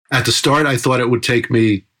At the start, I thought it would take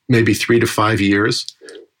me maybe 3 to 5 years.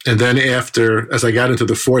 And then as I got into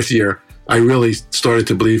the 4th year, I really started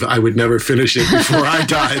to believe I would never finish it before I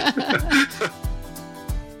died.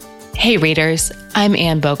 Hey readers, I'm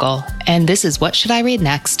Ann Bogle, and this is What Should I Read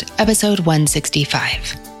Next, episode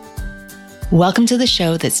 165. Welcome to the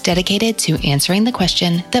show that's dedicated to answering the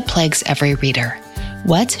question that plagues every reader.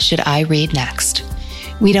 What should I read next?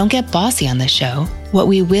 We don't get bossy on this show. What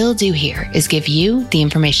we will do here is give you the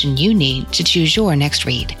information you need to choose your next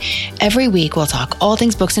read. Every week, we'll talk all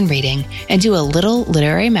things books and reading and do a little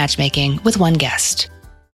literary matchmaking with one guest.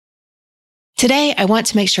 Today, I want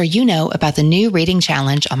to make sure you know about the new reading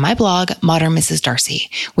challenge on my blog, Modern Mrs. Darcy,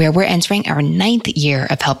 where we're entering our 9th year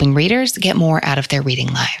of helping readers get more out of their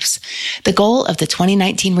reading lives. The goal of the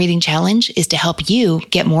 2019 Reading Challenge is to help you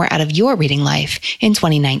get more out of your reading life in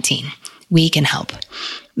 2019. We can help.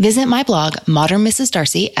 Visit my blog, Modern Mrs.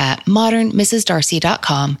 Darcy, at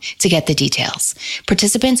modernmrsdarcy.com to get the details.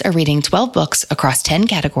 Participants are reading 12 books across 10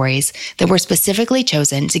 categories that were specifically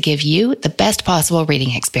chosen to give you the best possible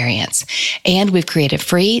reading experience. And we've created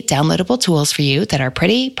free downloadable tools for you that are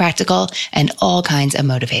pretty, practical, and all kinds of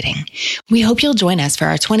motivating. We hope you'll join us for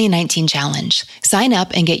our 2019 challenge. Sign up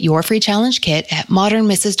and get your free challenge kit at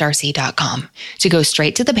modernmrsdarcy.com. To go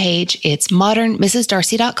straight to the page, it's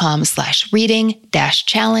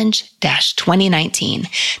modernmrsdarcy.com/reading-challenge-2019.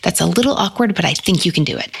 That's a little awkward, but I think you can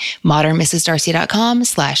do it.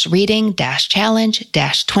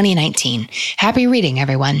 modernmrsdarcy.com/reading-challenge-2019. Happy reading,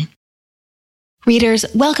 everyone. Readers,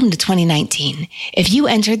 welcome to 2019. If you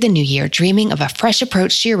entered the new year dreaming of a fresh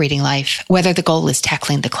approach to your reading life, whether the goal is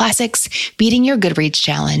tackling the classics, beating your Goodreads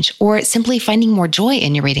challenge, or simply finding more joy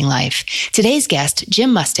in your reading life, today's guest,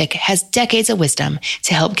 Jim Mustich, has decades of wisdom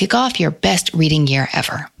to help kick off your best reading year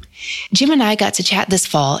ever. Jim and I got to chat this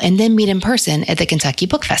fall and then meet in person at the Kentucky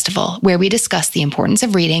Book Festival, where we discussed the importance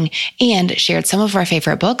of reading and shared some of our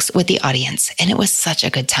favorite books with the audience, and it was such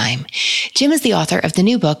a good time. Jim is the author of the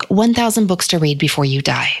new book, 1,000 Books to Read Before You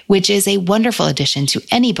Die, which is a wonderful addition to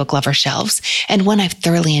any book lover's shelves and one I've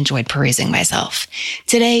thoroughly enjoyed perusing myself.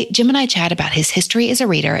 Today, Jim and I chat about his history as a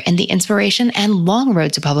reader and the inspiration and long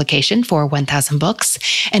road to publication for 1,000 books,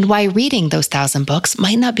 and why reading those 1,000 books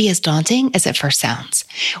might not be as daunting as it first sounds.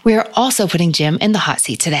 We are also putting Jim in the hot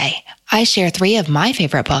seat today. I share 3 of my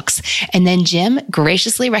favorite books, and then Jim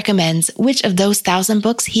graciously recommends which of those 1,000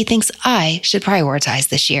 books he thinks I should prioritize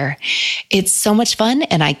this year. It's so much fun,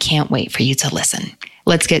 and I can't wait for you to listen.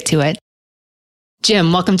 Let's get to it.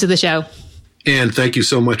 Jim, welcome to the show. And thank you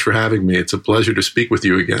so much for having me. It's a pleasure to speak with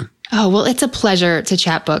you again. Oh, well, it's a pleasure to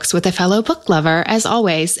chat books with a fellow book lover, as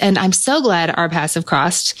always. And I'm so glad our paths have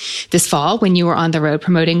crossed this fall when you were on the road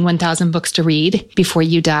promoting 1,000 Books to Read Before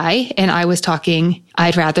You Die. And I was talking,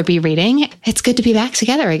 I'd rather be reading. It's good to be back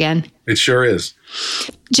together again. It sure is.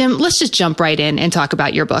 Jim, let's just jump right in and talk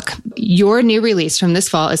about your book. Your new release from this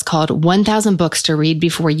fall is called 1,000 Books to Read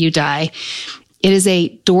Before You Die. It is a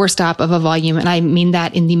doorstop of a volume, and I mean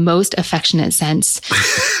that in the most affectionate sense.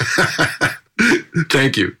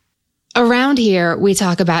 Thank you. Around here, we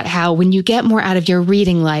talk about how when you get more out of your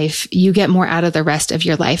reading life, you get more out of the rest of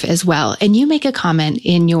your life as well. And you make a comment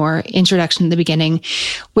in your introduction at the beginning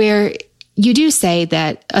where you do say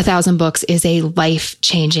that 1,000 books is a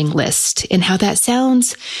life-changing list, and how that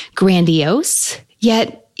sounds grandiose,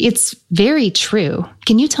 yet it's very true.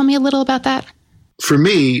 Can you tell me a little about that? For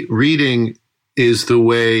me, reading is the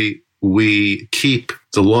way we keep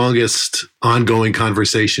the longest ongoing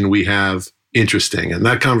conversation we have interesting. And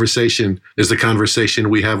that conversation is the conversation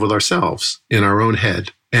we have with ourselves in our own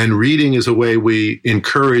head. And reading is a way we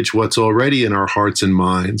encourage what's already in our hearts and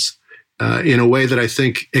minds in a way that I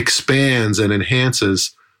think expands and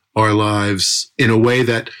enhances our lives in a way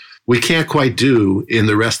that we can't quite do in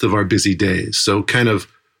the rest of our busy days. So kind of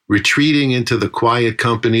retreating into the quiet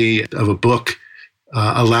company of a book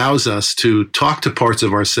allows us to talk to parts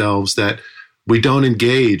of ourselves that we don't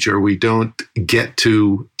engage or we don't get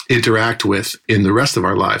to interact with in the rest of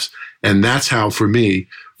our lives. And that's how, for me,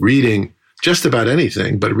 reading just about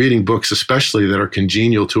anything, but reading books especially that are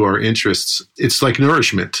congenial to our interests, it's like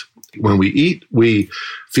nourishment. When we eat, we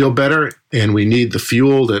feel better, and we need the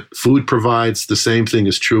fuel that food provides. The same thing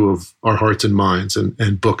is true of our hearts and minds,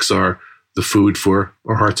 and books are the food for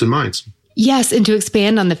our hearts and minds. Yes, and to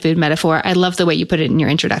expand on the food metaphor, I love the way you put it in your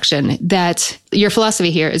introduction, that your philosophy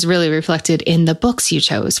here is really reflected in the books you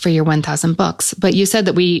chose for your 1,000 books. But you said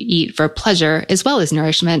that we eat for pleasure as well as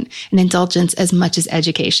nourishment and indulgence as much as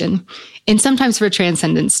education, and sometimes for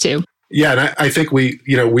transcendence too. Yeah, and I think we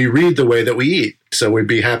read the way that we eat. So we'd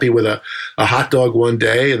be happy with a hot dog one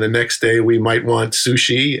day, and the next day we might want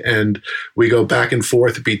sushi, and we go back and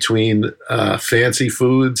forth between fancy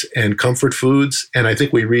foods and comfort foods, and I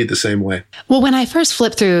think we read the same way. Well, when I first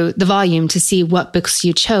flipped through the volume to see what books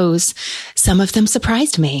you chose, some of them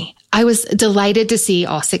surprised me. I was delighted to see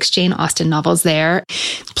all 6 Jane Austen novels there,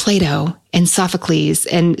 Plato and Sophocles,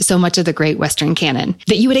 and so much of the great Western canon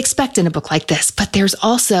that you would expect in a book like this. But there's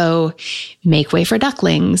also Make Way for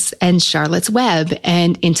Ducklings and Charlotte's Web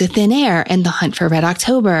and Into Thin Air and The Hunt for Red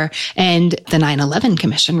October and the 9/11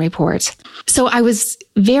 Commission report. So I was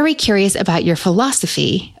very curious about your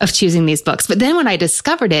philosophy of choosing these books. But then when I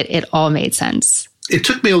discovered it, it all made sense. It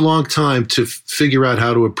took me a long time to figure out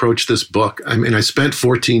how to approach this book. I mean, I spent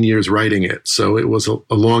 14 years writing it, so it was a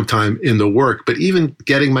long time in the work. But even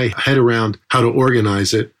getting my head around how to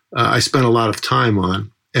organize it, I spent a lot of time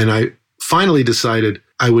on. And I finally decided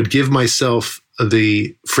I would give myself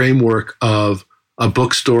the framework of a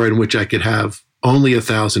bookstore in which I could have only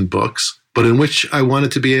 1,000 books, but in which I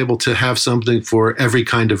wanted to be able to have something for every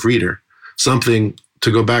kind of reader. Something,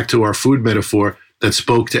 to go back to our food metaphor, that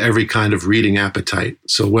spoke to every kind of reading appetite.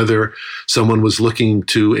 So whether someone was looking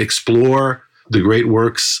to explore the great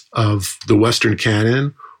works of the Western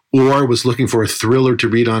canon, or was looking for a thriller to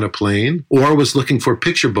read on a plane, or was looking for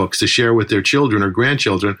picture books to share with their children or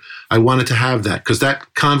grandchildren, I wanted to have that, because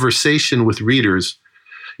that conversation with readers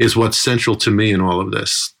is what's central to me in all of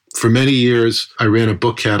this. For many years, I ran a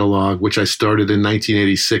book catalog, which I started in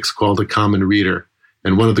 1986, called The Common Reader.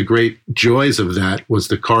 And one of the great joys of that was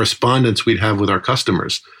the correspondence we'd have with our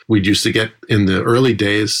customers. We'd used to get, in the early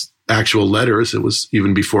days, actual letters. It was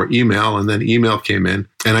even before email, and then email came in.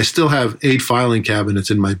 And I still have 8 filing cabinets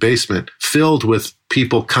in my basement filled with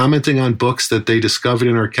people commenting on books that they discovered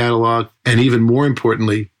in our catalog, and even more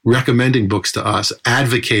importantly, recommending books to us,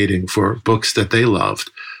 advocating for books that they loved.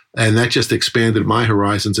 And that just expanded my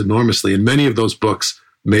horizons enormously. And many of those books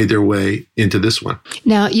made their way into this one.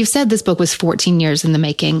 Now, you've said this book was 14 years in the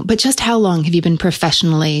making, but just how long have you been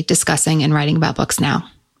professionally discussing and writing about books now?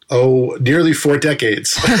 Oh, nearly 4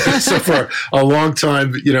 decades. So for a long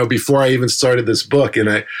time, before I even started this book, and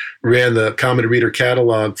I ran the Common Reader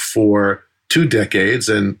catalog for 2 decades,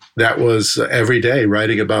 and that was every day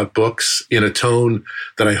writing about books in a tone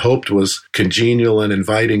that I hoped was congenial and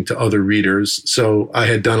inviting to other readers. So I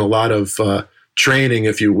had done a lot of training,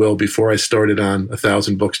 if you will, before I started on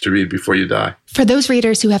 1,000 Books to Read Before You Die. For those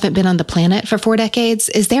readers who haven't been on the planet for 4 decades,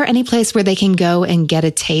 is there any place where they can go and get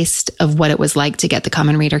a taste of what it was like to get the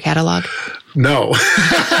Common Reader catalog? No.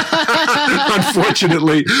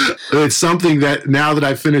 Unfortunately, it's something that now that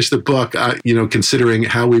I've finished the book, considering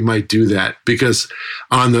how we might do that, because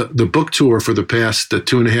on the book tour for the past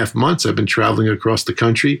 2.5 months, I've been traveling across the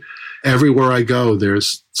country. Everywhere I go,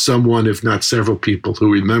 there's someone, if not several people,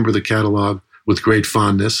 who remember the catalog with great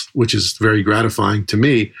fondness, which is very gratifying to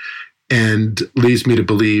me and leads me to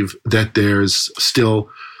believe that there's still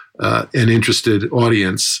an interested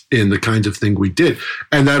audience in the kinds of thing we did.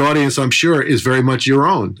 And that audience, I'm sure, is very much your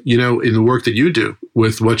own, in the work that you do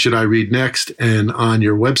with What Should I Read Next and on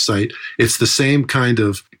your website. It's the same kind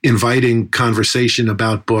of inviting conversation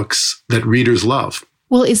about books that readers love.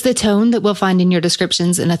 Well, is the tone that we'll find in your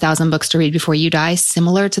descriptions in 1,000 Books to Read Before You Die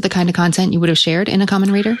similar to the kind of content you would have shared in A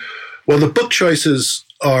Common Reader? Well, the book choices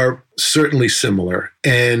are certainly similar,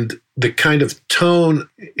 and the kind of tone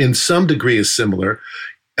in some degree is similar.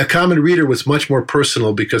 A Common Reader was much more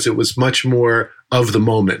personal because it was much more of the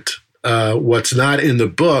moment. What's not in the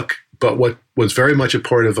book, but what was very much a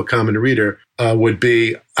part of A Common Reader would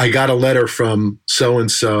be, I got a letter from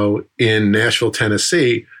so-and-so in Nashville,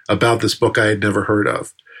 Tennessee about this book I had never heard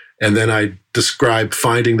of. And then I described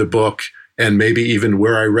finding the book and maybe even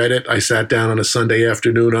where I read it. I sat down on a Sunday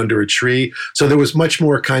afternoon under a tree. So there was much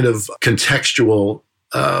more kind of contextual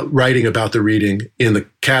writing about the reading in the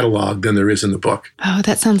catalog than there is in the book. Oh,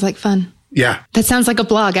 that sounds like fun. Yeah. That sounds like a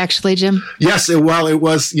blog, actually, Jim. Yes. Well, it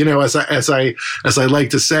was, as I like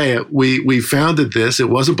to say, we founded this. It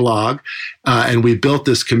was a blog, and we built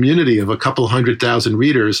this community of a couple 100,000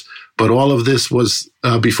 readers. But all of this was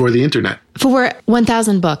before the internet. For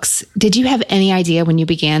 1,000 books, did you have any idea when you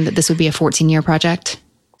began that this would be a 14-year project?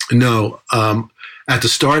 No. At the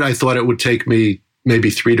start, I thought it would take me maybe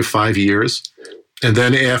 3 to 5 years. And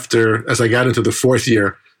then as I got into the 4th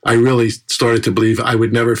year, I really started to believe I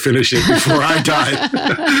would never finish it before I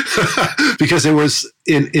died. Because it was,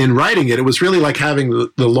 in writing it, it was really like having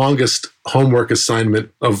the longest homework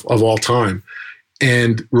assignment of all time.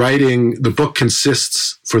 And writing the book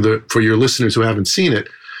consists, for your listeners who haven't seen it,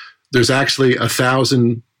 there's actually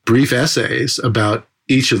 1,000 brief essays about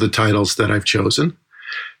each of the titles that I've chosen.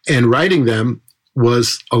 And writing them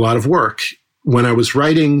was a lot of work. when I was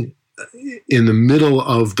writing in the middle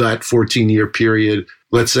of that 14-year period,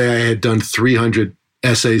 let's say I had done 300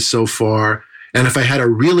 essays so far, and if I had a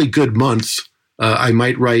really good month, I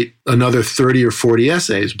might write another 30 or 40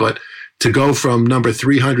 essays. But to go from number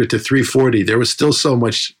 300 to 340, there was still so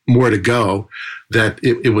much more to go that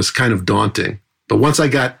it was kind of daunting. But once I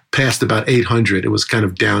got past about 800, it was kind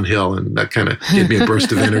of downhill, and that kind of gave me a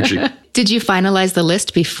burst of energy. Did you finalize the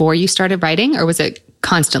list before you started writing, or was it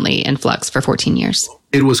constantly in flux for 14 years?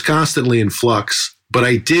 It was constantly in flux, but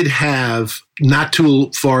I did have, not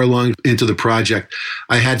too far along into the project,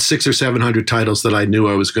 I had 600 or 700 titles that I knew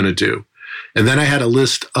I was going to do. And then I had a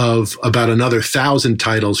list of about another 1,000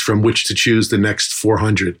 titles from which to choose the next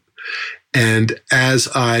 400. And as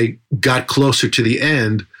I got closer to the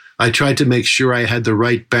end, I tried to make sure I had the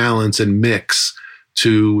right balance and mix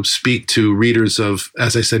to speak to readers of,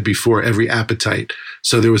 as I said before, every appetite.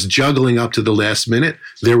 So there was juggling up to the last minute.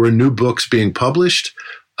 There were new books being published.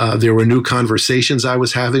 There were new conversations I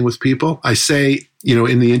was having with people. I say,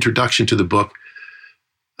 in the introduction to the book,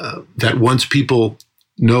 that once people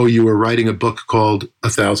know you are writing a book called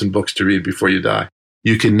 1,000 Books to Read Before You Die,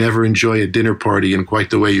 you can never enjoy a dinner party in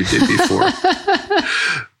quite the way you did before.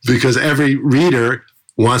 Because every reader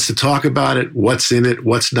wants to talk about it, what's in it,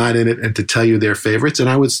 what's not in it, and to tell you their favorites. And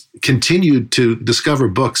I was continued to discover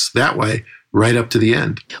books that way right up to the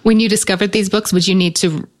end. When you discovered these books, would you need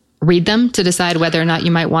to read them to decide whether or not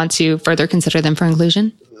you might want to further consider them for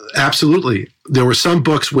inclusion? Absolutely. There were some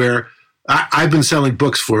books where I've been selling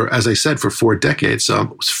books for, as I said, for 4 decades. So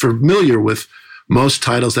I'm familiar with most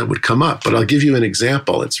titles that would come up. But I'll give you an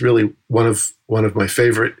example. It's really one of my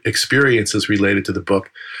favorite experiences related to the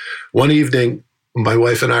book. One evening, my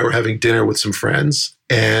wife and I were having dinner with some friends,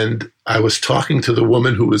 and I was talking to the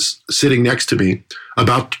woman who was sitting next to me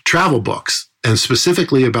about travel books, and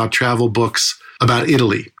specifically about travel books about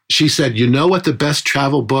Italy. She said, "You know what the best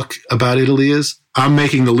travel book about Italy is?" I'm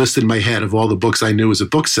making the list in my head of all the books I knew as a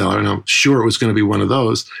bookseller, and I'm sure it was going to be one of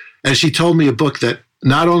those. And she told me a book that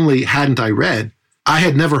not only hadn't I read, I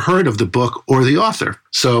had never heard of the book or the author.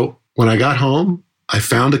 So when I got home, I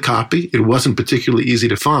found a copy. It wasn't particularly easy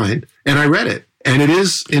to find, and I read it. And it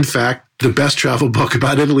is, in fact, the best travel book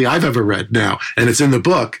about Italy I've ever read now. And it's in the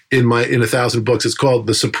book, in 1,000 Books. It's called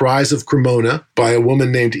The Surprise of Cremona by a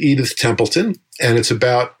woman named Edith Templeton. And it's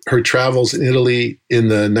about her travels in Italy in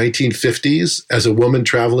the 1950s as a woman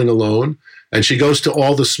traveling alone. And she goes to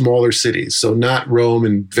all the smaller cities. So not Rome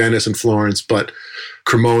and Venice and Florence, but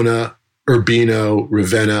Cremona, Urbino,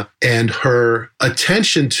 Ravenna. And her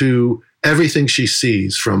attention to everything she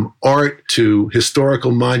sees, from art to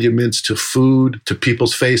historical monuments to food to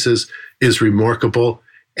people's faces, is remarkable.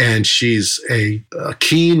 And she's a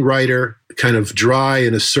keen writer, kind of dry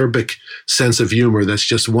and acerbic sense of humor that's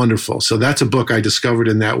just wonderful. So that's a book I discovered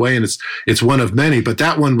in that way, and it's one of many. But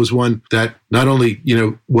that one was one that not only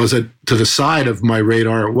was it to the side of my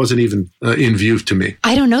radar, it wasn't even in view to me.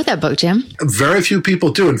 I don't know that book, Jim. Very few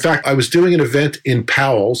people do. In fact, I was doing an event in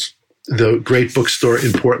Powell's, the great bookstore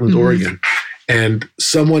in Portland, Oregon. And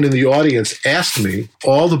someone in the audience asked me,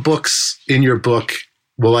 all the books in your book,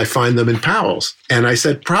 will I find them in Powell's? And I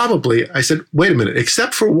said, probably. I said, wait a minute,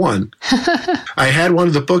 except for one. I had one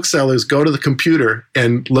of the booksellers go to the computer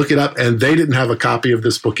and look it up, and they didn't have a copy of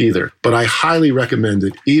this book either. But I highly recommend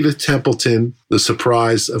it. Edith Templeton, The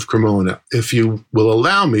Surprise of Cremona. If you will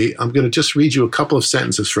allow me, I'm going to just read you a couple of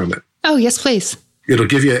sentences from it. Oh, yes, please. It'll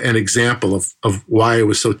give you an example of why I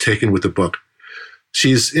was so taken with the book.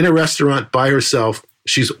 She's in a restaurant by herself.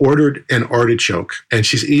 She's ordered an artichoke, and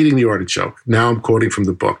she's eating the artichoke. Now I'm quoting from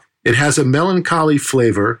the book. It has a melancholy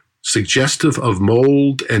flavor, suggestive of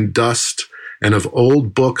mold and dust and of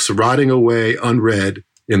old books rotting away unread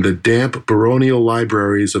in the damp baronial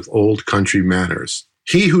libraries of old country manors.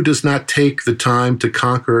 He who does not take the time to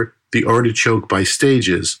conquer the artichoke by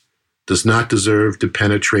stages does not deserve to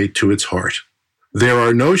penetrate to its heart. There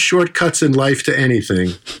are no shortcuts in life to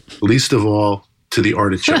anything, least of all to the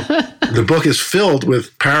artichoke. The book is filled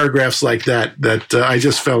with paragraphs like that I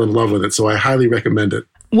just fell in love with it, so I highly recommend it.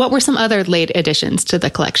 What were some other late additions to the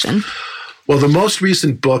collection? Well, the most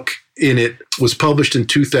recent book in it was published in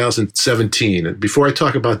 2017. And before I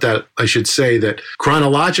talk about that, I should say that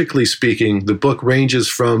chronologically speaking, the book ranges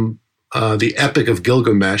from the Epic of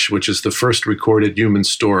Gilgamesh, which is the first recorded human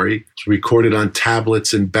story. It's recorded on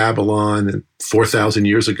tablets in Babylon 4,000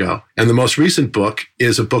 years ago. And the most recent book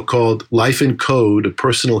is a book called Life in Code, A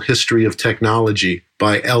Personal History of Technology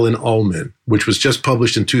by Ellen Ullman, which was just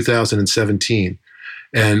published in 2017.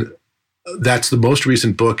 And that's the most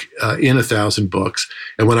recent book in 1,000 Books.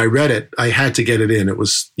 And when I read it, I had to get it in. It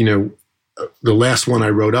was, the last one I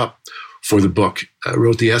wrote up for the book, I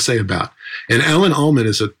wrote the essay about. And Ellen Ullman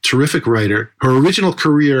is a terrific writer. Her original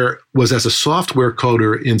career was as a software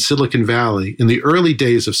coder in Silicon Valley, in the early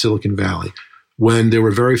days of Silicon Valley, when there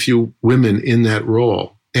were very few women in that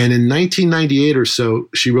role. And in 1998 or so,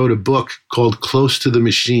 she wrote a book called Close to the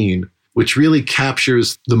Machine, which really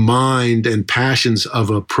captures the mind and passions of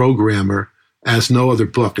a programmer as no other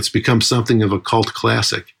book. It's become something of a cult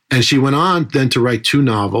classic. And she went on then to write 2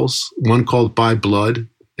 novels, one called By Blood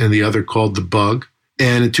and the other called The Bug.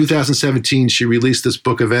 And in 2017, she released this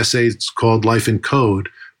book of essays called Life in Code,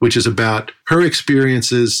 which is about her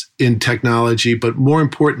experiences in technology, but more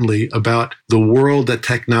importantly, about the world that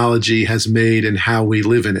technology has made and how we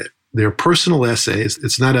live in it. They're personal essays.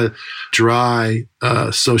 It's not a dry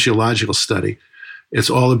sociological study. It's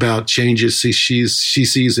all about changes she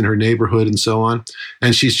sees in her neighborhood and so on.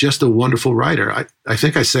 And she's just a wonderful writer. I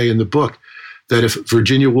think I say in the book that if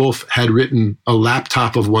Virginia Woolf had written A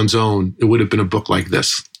Laptop of One's Own, it would have been a book like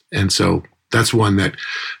this. And so that's one that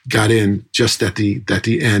got in just at the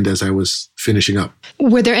end as I was finishing up.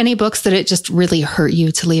 Were there any books that it just really hurt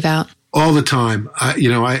you to leave out? All the time.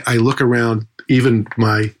 I look around, even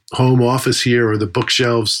my home office here or the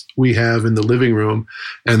bookshelves we have in the living room,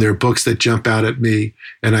 and there are books that jump out at me,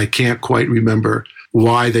 and I can't quite remember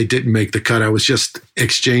why they didn't make the cut. I was just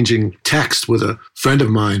exchanging text with a friend of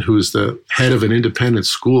mine who's the head of an independent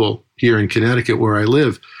school here in Connecticut where I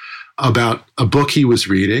live about a book he was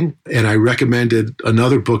reading. And I recommended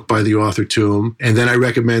another book by the author to him. And then I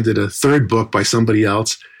recommended a third book by somebody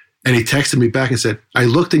else. And he texted me back and said, I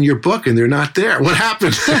looked in your book and they're not there. What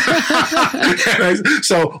happened?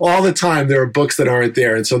 So all the time there are books that aren't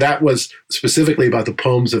there. And so that was specifically about the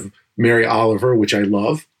poems of Mary Oliver, which I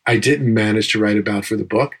love. I didn't manage to write about for the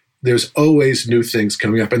book. There's always new things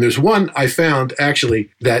coming up. And there's one I found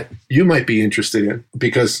actually that you might be interested in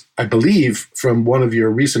because I believe from one of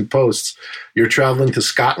your recent posts, you're traveling to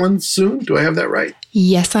Scotland soon. Do I have that right?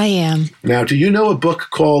 Yes, I am. Now, do you know a book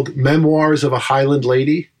called Memoirs of a Highland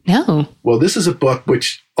Lady? No. Well, this is a book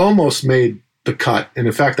which almost made the cut. And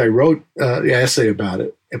in fact, I wrote an essay about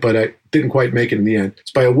it, but I didn't quite make it in the end.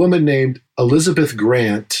 It's by a woman named Elizabeth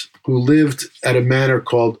Grant, who lived at a manor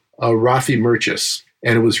called Rafi Murchis.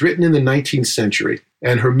 And it was written in the 19th century.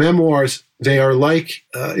 And her memoirs, they are like,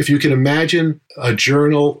 if you can imagine a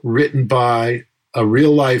journal written by a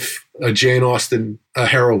real life Jane Austen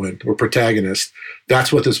heroine or protagonist,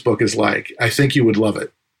 that's what this book is like. I think you would love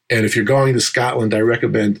it. And if you're going to Scotland, I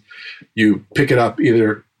recommend you pick it up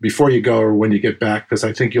either before you go or when you get back, because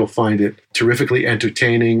I think you'll find it terrifically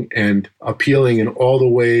entertaining and appealing in all the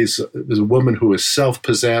ways. There's a woman who is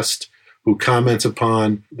self-possessed, who comments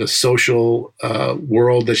upon the social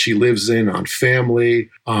world that she lives in, on family,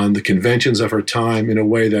 on the conventions of her time in a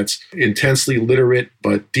way that's intensely literate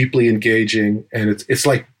but deeply engaging. And it's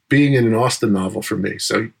like being in an Austen novel for me.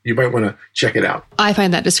 So you might want to check it out. I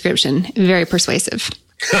find that description very persuasive.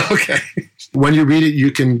 Okay. When you read it,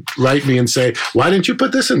 you can write me and say, why didn't you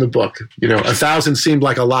put this in the book? 1,000 seemed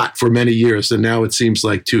like a lot for many years, and now it seems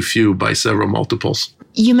like too few by several multiples.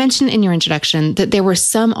 You mentioned in your introduction that there were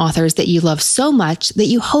some authors that you love so much that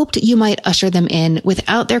you hoped you might usher them in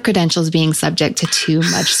without their credentials being subject to too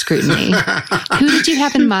much scrutiny. Who did you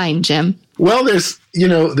have in mind, Jim? Well,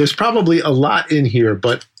 there's probably a lot in here,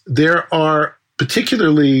 but there are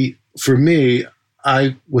particularly, for me,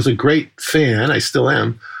 I was a great fan, I still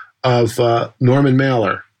am, of Norman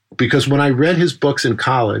Mailer, because when I read his books in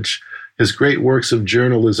college, his great works of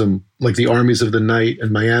journalism, like The Armies of the Night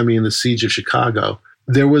and Miami and the Siege of Chicago,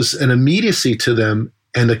 there was an immediacy to them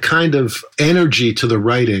and a kind of energy to the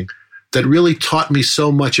writing that really taught me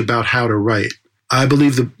so much about how to write. I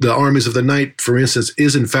believe the Armies of the Night, for instance,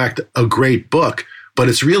 is in fact a great book, but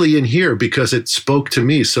it's really in here because it spoke to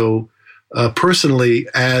me so personally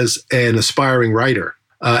as an aspiring writer.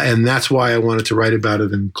 And that's why I wanted to write about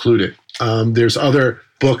it and include it. There's other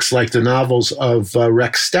books like the novels of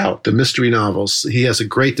Rex Stout, the mystery novels. He has a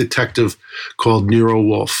great detective called Nero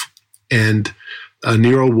Wolfe. And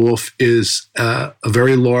Nero Wolfe is a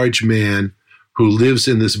very large man who lives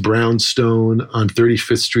in this brownstone on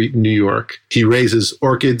 35th Street in New York. He raises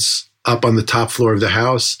orchids up on the top floor of the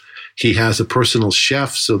house. He has a personal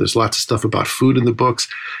chef, so there's lots of stuff about food in the books.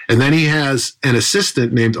 And then he has an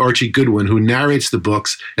assistant named Archie Goodwin who narrates the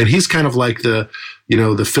books. And he's kind of like the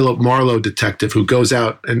Philip Marlowe detective who goes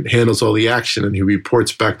out and handles all the action and he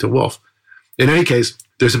reports back to Wolfe. In any case,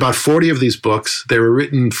 there's about 40 of these books. They were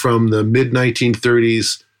written from the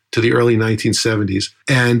mid-1930s to the early 1970s.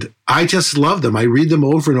 And I just love them. I read them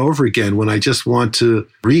over and over again when I just want to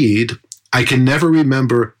read. I can never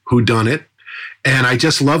remember who done it. And I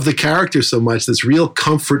just love the characters so much. That's real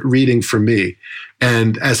comfort reading for me.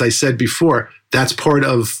 And as I said before, that's part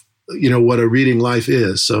of what a reading life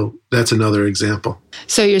is. So that's another example.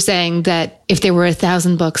 So you're saying that if there were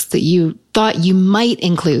 1,000 books that you thought you might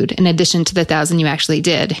include in addition to the 1,000 you actually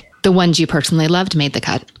did, the ones you personally loved made the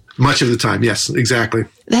cut. Much of the time. Yes, exactly.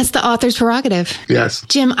 That's the author's prerogative. Yes.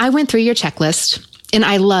 Jim, I went through your checklist. And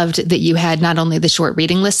I loved that you had not only the short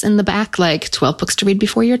reading lists in the back, like 12 books to read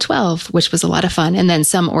before you're 12, which was a lot of fun, and then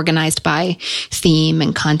some organized by theme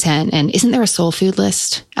and content. And isn't there a soul food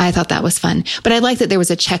list? I thought that was fun. But I like that there was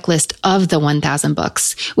a checklist of the 1,000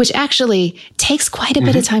 books, which actually takes quite a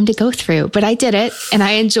bit of time to go through. But I did it, and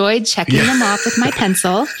I enjoyed checking them off with my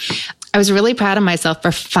pencil. I was really proud of myself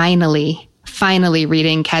for finally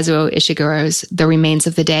reading Kazuo Ishiguro's The Remains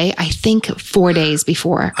of the Day, I think 4 days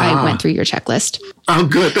before I went through your checklist. Oh,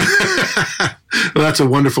 good. Well, that's a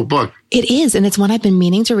wonderful book. It is, and it's one I've been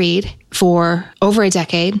meaning to read for over a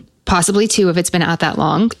decade, possibly 2 if it's been out that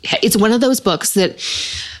long. It's one of those books that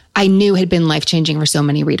I knew had been life-changing for so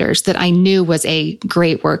many readers, that I knew was a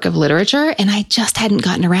great work of literature, and I just hadn't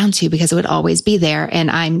gotten around to because it would always be there.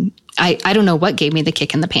 And I don't know what gave me the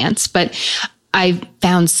kick in the pants, but I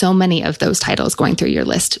found so many of those titles going through your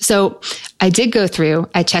list. So I did go through,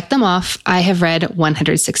 I checked them off. I have read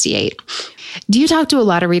 168. Do you talk to a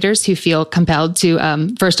lot of readers who feel compelled to,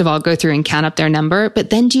 first of all, go through and count up their number?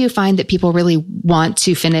 But then do you find that people really want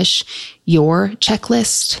to finish your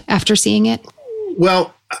checklist after seeing it?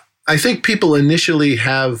 Well, I think people initially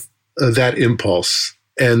have that impulse,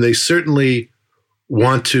 and they certainly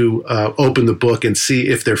want to open the book and see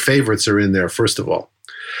if their favorites are in there, first of all.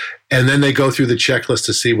 And then they go through the checklist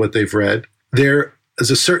to see what they've read. There is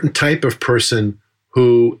a certain type of person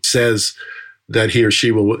who says that he or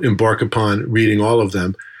she will embark upon reading all of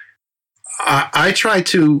them. I try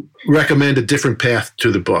to recommend a different path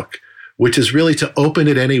to the book, which is really to open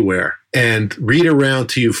it anywhere and read around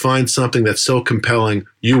till you find something that's so compelling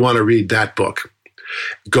you want to read that book.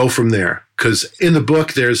 Go from there. Because in the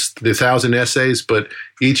book, there's the 1,000 essays, but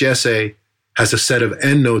each essay has a set of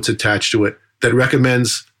endnotes attached to it that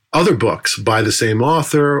recommends other books by the same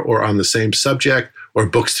author or on the same subject, or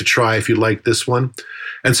books to try if you like this one.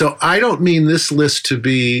 And so I don't mean this list to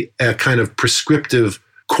be a kind of prescriptive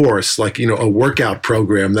course, like, a workout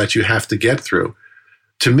program that you have to get through.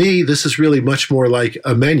 To me, this is really much more like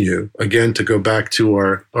a menu. Again, to go back to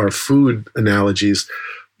our food analogies,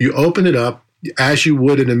 you open it up as you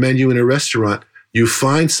would in a menu in a restaurant. You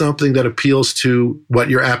find something that appeals to what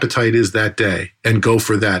your appetite is that day and go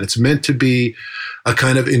for that. It's meant to be a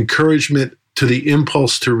kind of encouragement to the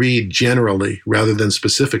impulse to read generally rather than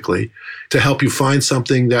specifically, to help you find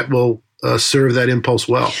something that will serve that impulse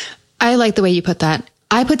well. I like the way you put that.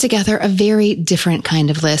 I put together a very different kind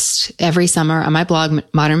of list every summer on my blog,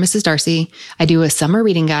 Modern Mrs. Darcy. I do a summer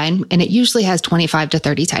reading guide, and it usually has 25 to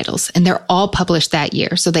 30 titles, and they're all published that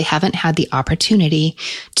year. So they haven't had the opportunity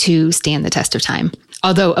to stand the test of time.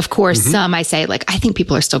 Although, of course, some I say, like, I think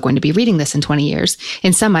people are still going to be reading this in 20 years.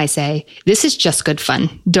 And some I say, this is just good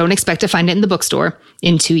fun. Don't expect to find it in the bookstore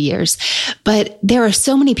in 2 years. But there are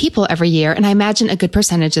so many people every year, and I imagine a good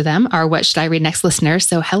percentage of them are What Should I Read Next listeners.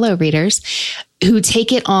 So hello, readers, who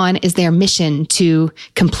take it on as their mission to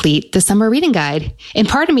complete the summer reading guide. And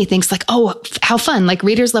part of me thinks like, oh, how fun. Like,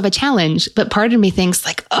 readers love a challenge. But part of me thinks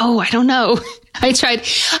like, oh, I don't know. I tried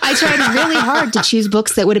really hard to choose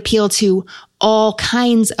books that would appeal to all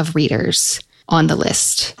kinds of readers on the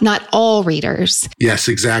list, not all readers. Yes,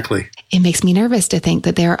 exactly. It makes me nervous to think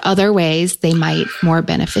that there are other ways they might more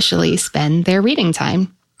beneficially spend their reading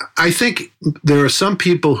time. I think there are some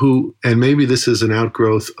people who, and maybe this is an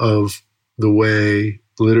outgrowth of the way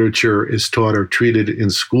literature is taught or treated in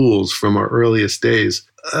schools from our earliest days,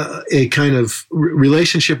 a kind of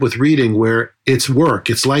relationship with reading where it's work.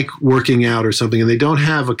 It's like working out or something, and they don't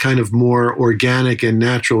have a kind of more organic and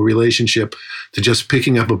natural relationship to just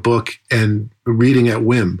picking up a book and reading at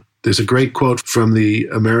whim. There's a great quote from the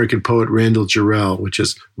American poet Randall Jarrell, which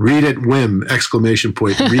is "read at whim!" ! Read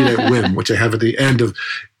at whim, which I have at the end of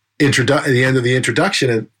the introduction,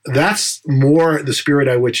 and that's more the spirit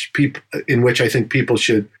in which I think people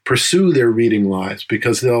should pursue their reading lives,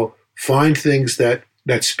 because they'll find things that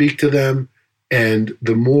speak to them, and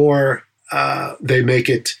the more they make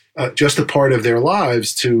it just a part of their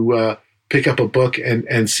lives to pick up a book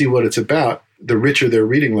and see what it's about, the richer their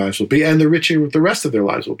reading lives will be, and the richer the rest of their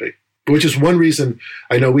lives will be. Which is one reason,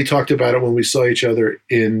 I know we talked about it when we saw each other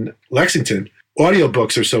in Lexington.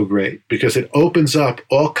 Audiobooks are so great because it opens up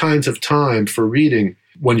all kinds of time for reading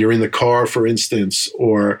when you're in the car, for instance,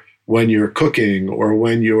 or when you're cooking, or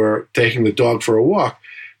when you're taking the dog for a walk.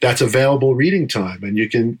 that's available reading time. And you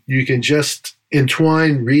can just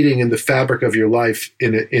entwine reading in the fabric of your life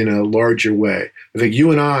in a larger way. I think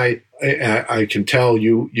you and I can tell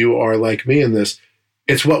you are like me in this.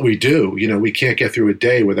 It's what we do. We can't get through a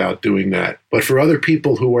day without doing that. But for other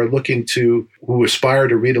people who aspire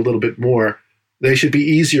to read a little bit more, they should be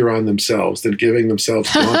easier on themselves than giving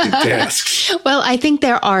themselves daunting tasks. Well, I think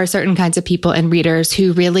there are certain kinds of people and readers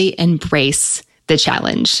who really embrace the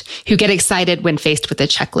challenge, who get excited when faced with a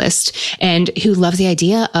checklist, and who love the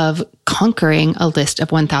idea of conquering a list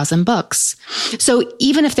of 1,000 books. So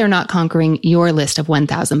even if they're not conquering your list of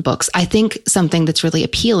 1,000 books, I think something that's really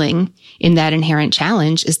appealing in that inherent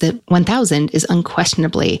challenge is that 1,000 is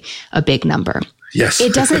unquestionably a big number. Yes.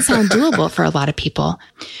 It doesn't sound doable for a lot of people.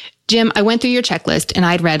 Jim, I went through your checklist and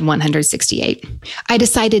I'd read 168. I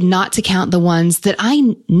decided not to count the ones that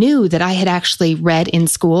I knew that I had actually read in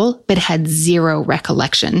school, but had zero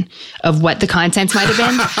recollection of what the contents might have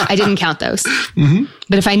been. I didn't count those. Mm-hmm.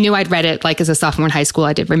 But if I knew I'd read it, like as a sophomore in high school,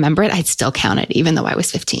 I did remember it, I'd still count it, even though I was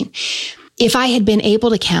 15. If I had been able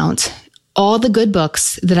to count all the good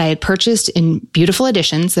books that I had purchased in beautiful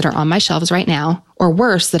editions that are on my shelves right now, or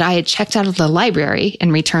worse, that I had checked out of the library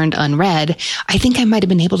and returned unread, I think I might have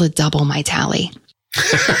been able to double my tally.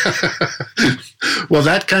 Well,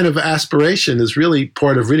 that kind of aspiration is really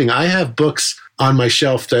part of reading. I have books on my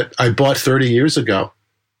shelf that I bought 30 years ago,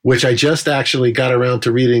 which I just actually got around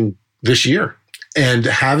to reading this year. And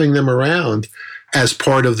having them around as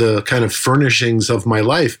part of the kind of furnishings of my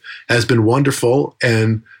life has been wonderful.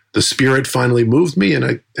 And the spirit finally moved me,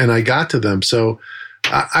 and I got to them. So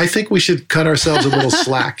I think we should cut ourselves a little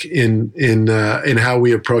slack in how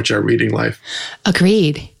we approach our reading life.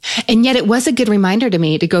 Agreed. And yet it was a good reminder to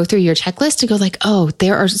me to go through your checklist, to go like, oh,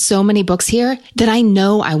 there are so many books here that I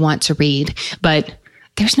know I want to read, but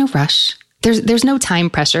there's no rush. There's no time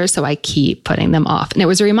pressure, so I keep putting them off. And it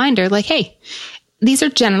was a reminder like, hey, these are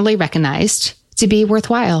generally recognized to be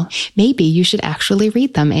worthwhile. Maybe you should actually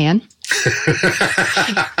read them, Anne.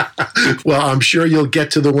 Well, I'm sure you'll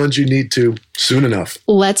get to the ones you need to soon enough.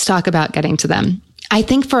 Let's talk about getting to them. I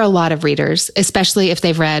think for a lot of readers, especially if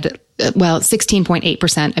they've read,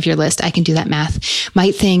 16.8% of your list, I can do that math,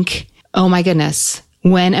 might think, oh my goodness,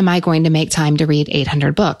 when am I going to make time to read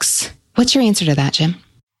 800 books? What's your answer to that, Jim?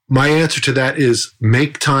 My answer to that is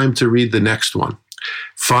make time to read the next one.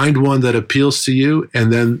 Find one that appeals to you,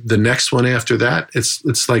 and then the next one after that.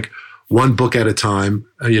 It's like one book at a time,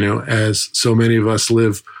 as so many of us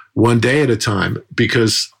live one day at a time,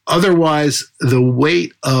 because otherwise the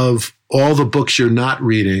weight of all the books you're not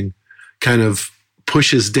reading kind of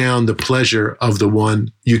pushes down the pleasure of the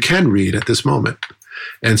one you can read at this moment.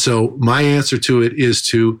 And so my answer to it is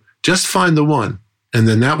to just find the one, and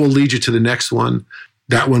then that will lead you to the next one.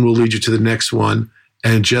 That one will lead you to the next one,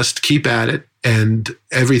 and just keep at it, and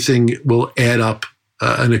everything will add up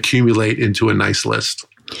and accumulate into a nice list.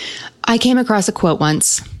 I came across a quote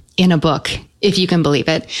once in a book, if you can believe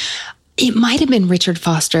it. It might have been Richard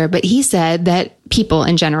Foster, but he said that people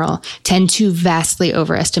in general tend to vastly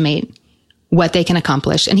overestimate what they can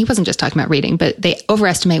accomplish. And he wasn't just talking about reading, but they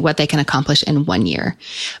overestimate what they can accomplish in 1 year,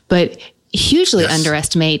 but hugely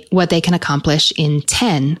underestimate what they can accomplish in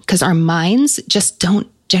 10, because our minds just don't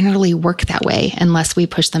generally work that way unless we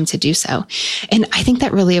push them to do so. And I think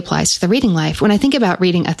that really applies to the reading life. When I think about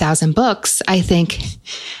reading 1,000 books, I think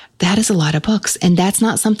that is a lot of books, and that's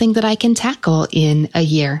not something that I can tackle in a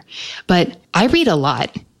year. But I read a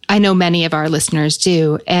lot. I know many of our listeners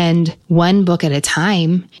do. And one book at a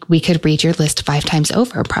time, we could read your list 5 times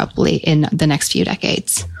over probably in the next few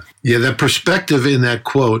decades. Yeah, that perspective in that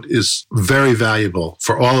quote is very valuable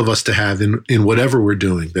for all of us to have in whatever we're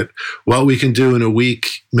doing. That what we can do in a week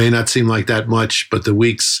may not seem like that much, but the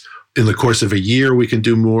weeks in the course of a year, we can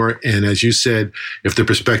do more. And as you said, if the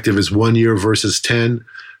perspective is 1 year versus 10,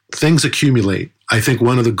 things accumulate. I think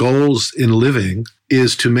one of the goals in living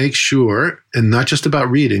is to make sure, and not just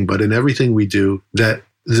about reading, but in everything we do, that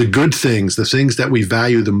the good things, the things that we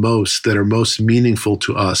value the most, that are most meaningful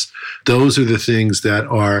to us, those are the things that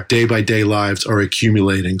our day-by-day lives are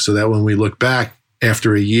accumulating, so that when we look back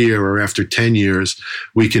after a year or after 10 years,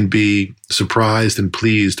 we can be surprised and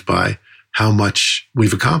pleased by how much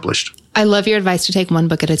we've accomplished. I love your advice to take one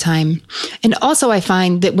book at a time. And also I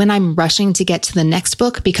find that when I'm rushing to get to the next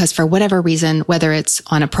book, because for whatever reason, whether it's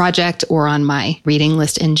on a project or on my reading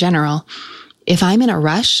list in general, if I'm in a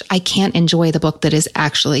rush, I can't enjoy the book that is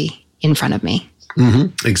actually in front of me.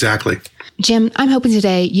 Mm-hmm, exactly. Jim, I'm hoping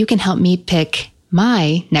today you can help me pick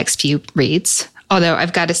my next few reads Although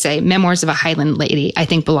I've got to say, Memoirs of a Highland Lady, I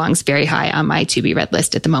think belongs very high on my to-be-read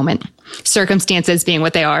list at the moment. Circumstances being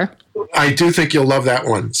what they are. I do think you'll love that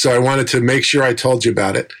one. So I wanted to make sure I told you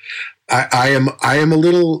about it. I am a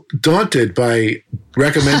little daunted by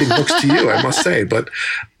recommending books to you, I must say, but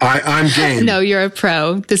I'm game. No, you're a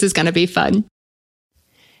pro. This is going to be fun.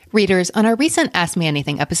 Readers, on our recent Ask Me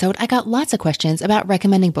Anything episode, I got lots of questions about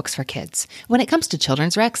recommending books for kids. When it comes to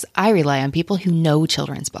children's recs, I rely on people who know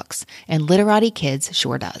children's books, and Literati Kids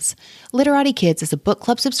sure does. Literati Kids is a book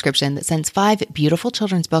club subscription that sends 5 beautiful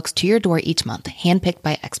children's books to your door each month, handpicked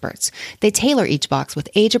by experts. They tailor each box with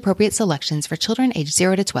age-appropriate selections for children aged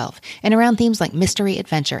 0 to 12, and around themes like mystery,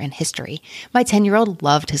 adventure, and history. My 10-year-old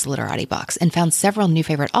loved his Literati box and found several new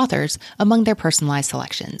favorite authors among their personalized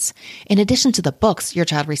selections. In addition to the books, your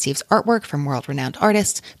child receives artwork from world-renowned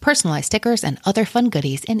artists, personalized stickers, and other fun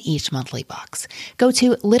goodies in each monthly box. Go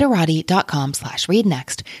to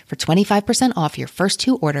literati.com/readnext for 25% off your first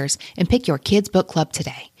 2 orders and pick your kids' book club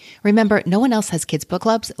today. Remember, no one else has kids' book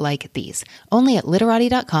clubs like these. Only at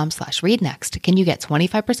literati.com/readnext can you get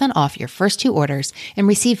 25% off your first 2 orders and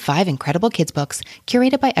receive 5 incredible kids' books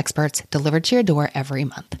curated by experts delivered to your door every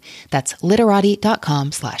month. That's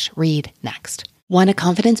literati.com/readnext. Want a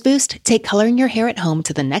confidence boost? Take coloring your hair at home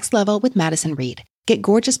to the next level with Madison Reed. Get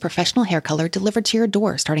gorgeous professional hair color delivered to your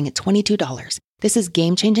door starting at $22. This is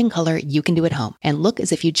game-changing color you can do at home and look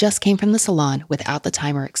as if you just came from the salon without the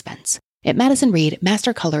time or expense. At Madison Reed,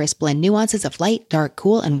 master colorists blend nuances of light, dark,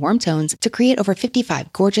 cool, and warm tones to create over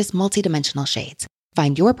 55 gorgeous multi-dimensional shades.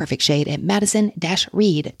 Find your perfect shade at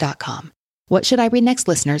madison-reed.com. What Should I Read Next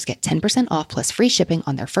listeners get 10% off plus free shipping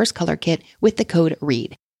on their first color kit with the code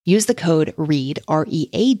READ. Use the code READ,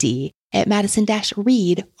 R-E-A-D, at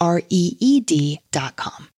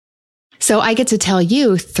madison-reed.com. So I get to tell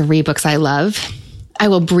you 3 books I love. I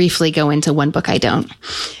will briefly go into 1 book I don't,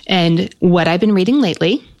 and what I've been reading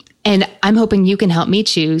lately. And I'm hoping you can help me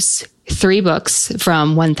choose 3 books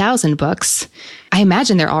from 1,000 books. I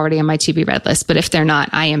imagine they're already on my to-be-read list, but if they're not,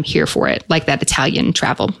 I am here for it, like that Italian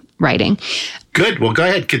travel writing. Good. Well, go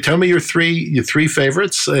ahead. Tell me your three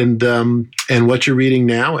favorites and what you're reading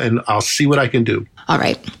now, and I'll see what I can do. All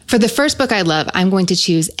right. For the first book I love, I'm going to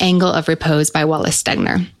choose Angle of Repose by Wallace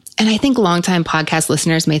Stegner. And I think longtime podcast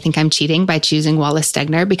listeners may think I'm cheating by choosing Wallace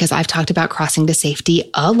Stegner because I've talked about Crossing to Safety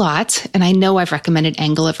a lot. And I know I've recommended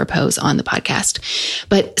Angle of Repose on the podcast.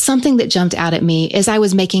 But something that jumped out at me as I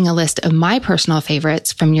was making a list of my personal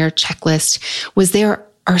favorites from your checklist was there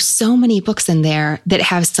are so many books in there that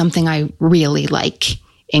have something I really like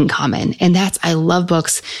in common. And that's, I love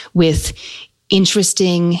books with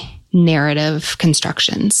interesting narrative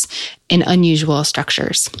constructions and unusual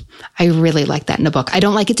structures. I really like that in a book. I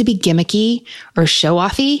don't like it to be gimmicky or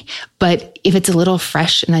show-offy, but if it's a little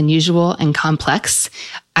fresh and unusual and complex,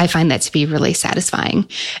 I find that to be really satisfying.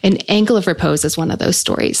 And Angle of Repose is one of those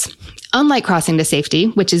stories. Unlike Crossing to Safety,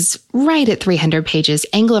 which is right at 300 pages,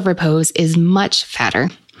 Angle of Repose is much fatter.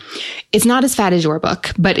 It's not as fat as your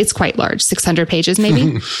book, but it's quite large, 600 pages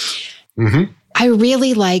maybe. Mm-hmm. I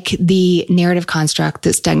really like the narrative construct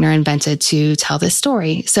that Stegner invented to tell this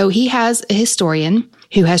story. So he has a historian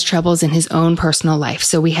who has troubles in his own personal life.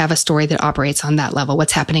 So we have a story that operates on that level,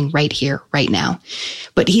 what's happening right here, right now.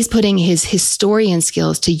 But he's putting his historian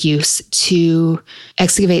skills to use to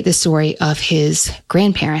excavate the story of his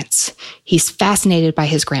grandparents. He's fascinated by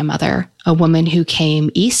his grandmother, a woman who came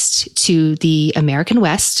east to the American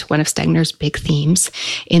West, one of Stegner's big themes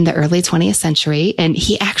in the early 20th century. And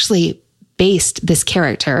he actually based this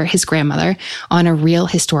character, his grandmother, on a real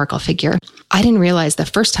historical figure. I didn't realize the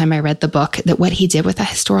first time I read the book that what he did with a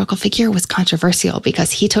historical figure was controversial because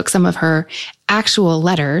he took some of her actual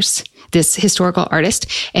letters, this historical artist,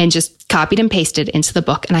 and just copied and pasted into the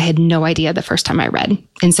book. And I had no idea the first time I read.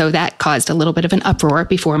 And so that caused a little bit of an uproar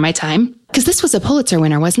before my time. Because this was a Pulitzer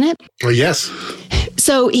winner, wasn't it? Well, yes.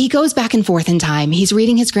 So he goes back and forth in time. He's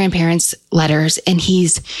reading his grandparents' letters and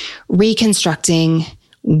he's reconstructing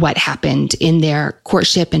what happened in their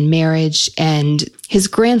courtship and marriage. And his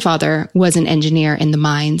grandfather was an engineer in the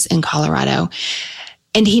mines in Colorado.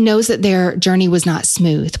 And he knows that their journey was not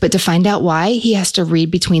smooth, but to find out why, he has to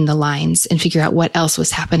read between the lines and figure out what else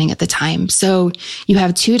was happening at the time. So you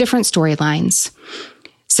have 2 different storylines,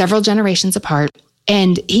 several generations apart.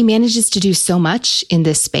 And he manages to do so much in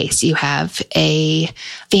this space. You have a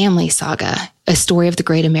family saga, a story of the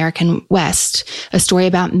great American West, a story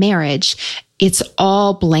about marriage. It's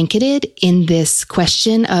all blanketed in this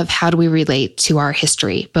question of how do we relate to our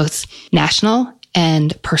history, both national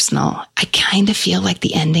and personal. I kind of feel like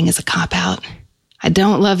the ending is a cop-out. I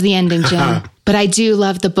don't love the ending, Jim, but I do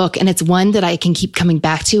love the book. And it's one that I can keep coming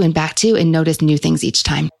back to and notice new things each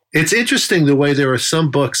time. It's interesting the way there are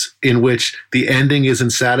some books in which the ending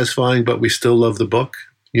isn't satisfying, but we still love the book.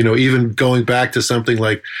 Even going back to something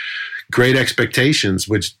like Great Expectations,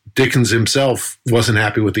 which Dickens himself wasn't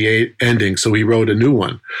happy with the ending, so he wrote a new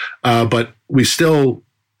one. But we still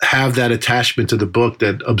have that attachment to the book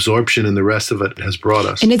that absorption and the rest of it has brought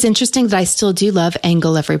us. And it's interesting that I still do love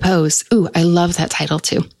Angle of Repose. Ooh, I love that title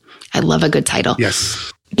too. I love a good title.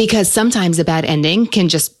 Yes. Because sometimes a bad ending can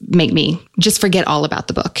just make me just forget all about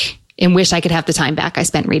the book and wish I could have the time back I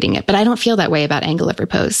spent reading it. But I don't feel that way about Angle of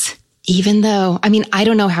Repose. Even though, I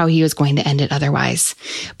don't know how he was going to end it otherwise,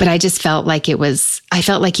 but I just felt like I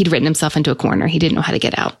felt like he'd written himself into a corner. He didn't know how to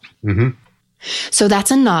get out. Mm-hmm. So that's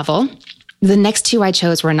a novel. The next two I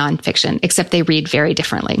chose were nonfiction, except they read very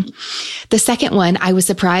differently. The second one, I was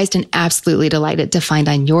surprised and absolutely delighted to find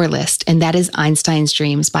on your list, and that is Einstein's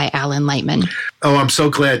Dreams by Alan Lightman. Oh, I'm so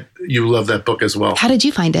glad you love that book as well. How did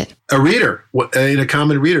you find it? A reader, a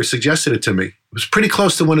common reader, suggested it to me. It was pretty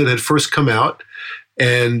close to when it had first come out,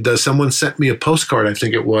 and someone sent me a postcard, I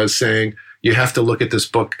think it was, saying, you have to look at this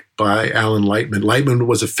book by Alan Lightman. Lightman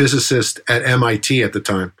was a physicist at MIT at the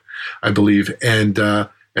time, I believe, and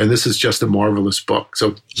this is just a marvelous book.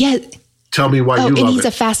 So yeah, tell me why you love it. And he's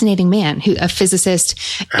a fascinating man, a physicist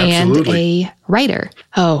Absolutely. And a writer.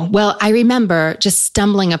 Oh, well, I remember just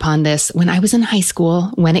stumbling upon this when I was in high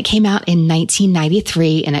school, when it came out in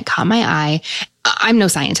 1993, and it caught my eye. I'm no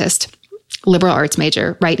scientist, liberal arts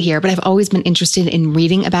major right here, but I've always been interested in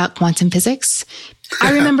reading about quantum physics.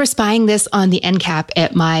 I remember spying this on the end cap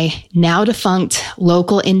at my now defunct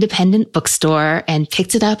local independent bookstore and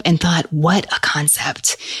picked it up and thought, what a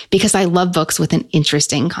concept, because I love books with an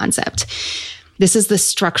interesting concept. This is the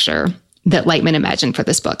structure that Lightman imagined for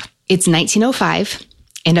this book. It's 1905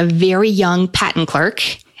 and a very young patent clerk,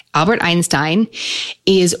 Albert Einstein,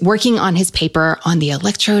 is working on his paper on the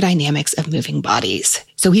electrodynamics of moving bodies.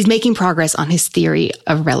 So he's making progress on his theory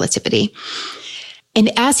of relativity.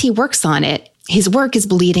 And as he works on it, his work is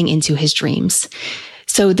bleeding into his dreams.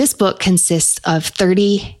 So this book consists of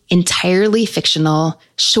 30 entirely fictional,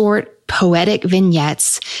 short, poetic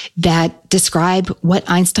vignettes that describe what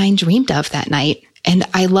Einstein dreamed of that night. And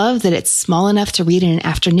I love that it's small enough to read in an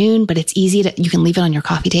afternoon, but it's easy you can leave it on your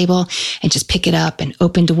coffee table and just pick it up and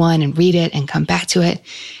open to one and read it and come back to it.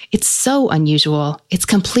 It's so unusual. It's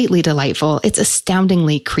completely delightful. It's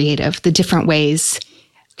astoundingly creative. The different ways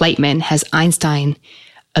Lightman has Einstein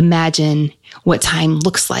imagine what time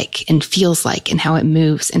looks like and feels like and how it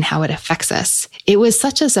moves and how it affects us. It was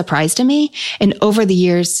such a surprise to me. And over the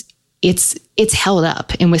years, it's held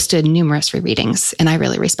up and withstood numerous rereadings. And I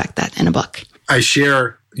really respect that in a book. I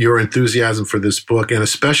share your enthusiasm for this book, and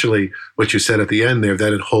especially what you said at the end there,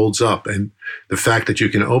 that it holds up, and the fact that you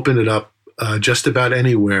can open it up just about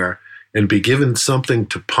anywhere and be given something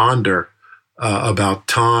to ponder about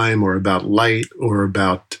time or about light or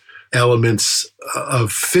about elements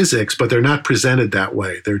of physics, but they're not presented that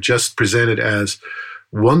way. They're just presented as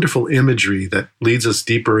wonderful imagery that leads us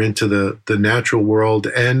deeper into the natural world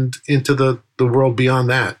and into the world beyond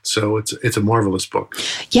that. So it's a marvelous book.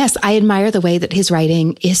 Yes, I admire the way that his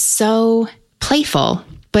writing is so playful,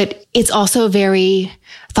 but it's also very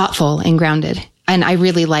thoughtful and grounded. And I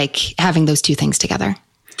really like having those two things together.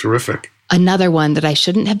 Terrific. Another one that I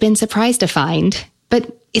shouldn't have been surprised to find,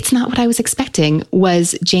 but it's not what I was expecting,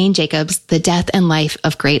 was Jane Jacobs' The Death and Life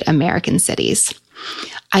of Great American Cities.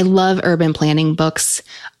 I love urban planning books.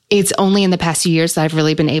 It's only in the past few years that I've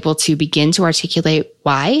really been able to begin to articulate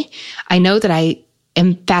why. I know that I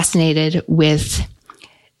am fascinated with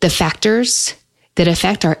the factors that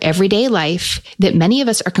affect our everyday life that many of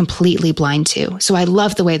us are completely blind to. So I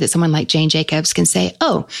love the way that someone like Jane Jacobs can say,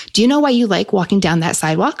 oh, do you know why you like walking down that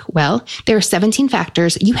sidewalk? Well, there are 17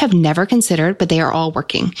 factors you have never considered, but they are all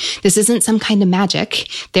working. This isn't some kind of magic.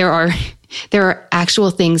 There are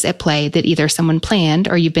actual things at play that either someone planned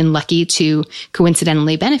or you've been lucky to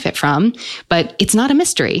coincidentally benefit from, but it's not a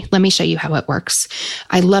mystery. Let me show you how it works.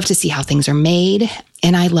 I love to see how things are made,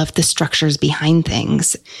 and I love the structures behind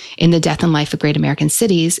things. In The Death and Life of Great American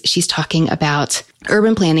Cities, she's talking about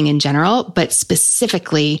urban planning in general, but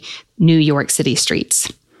specifically New York City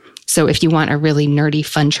streets. So if you want a really nerdy,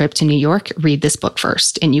 fun trip to New York, read this book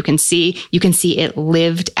first, and you can see it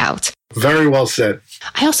lived out. Very well said.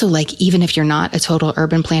 I also like, even if you're not a total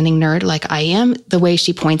urban planning nerd like I am, the way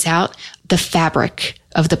she points out the fabric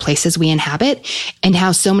of the places we inhabit and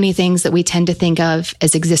how so many things that we tend to think of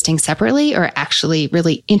as existing separately are actually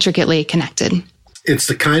really intricately connected. It's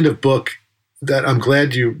the kind of book that I'm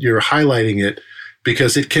glad you're highlighting it,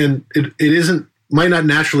 because it might not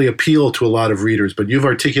naturally appeal to a lot of readers, but you've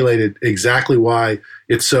articulated exactly why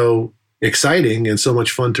it's so exciting and so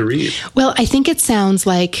much fun to read. Well, I think it sounds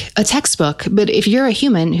like a textbook, but if you're a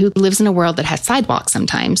human who lives in a world that has sidewalks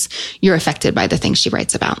sometimes, you're affected by the things she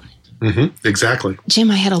writes about. Mm-hmm, exactly.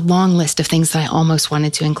 Jim, I had a long list of things that I almost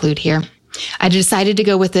wanted to include here. I decided to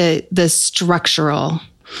go with the structural.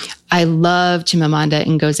 I love Chimamanda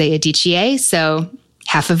Ngozi Adichie, so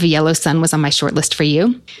half of A Yellow Sun was on my short list for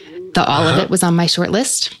you. All of it was on my short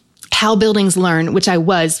list. How Buildings Learn, which I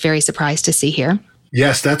was very surprised to see here.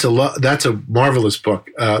 Yes, that's a marvelous book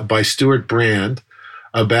by Stuart Brand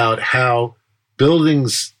about how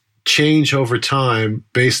buildings change over time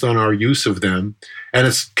based on our use of them. And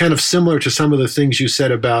it's kind of similar to some of the things you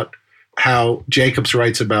said about how Jacobs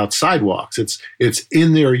writes about sidewalks. It's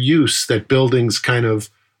in their use that buildings kind of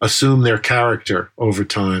assume their character over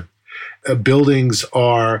time. Buildings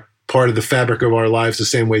are part of the fabric of our lives the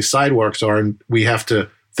same way sidewalks are, and we have to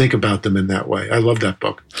think about them in that way. I love that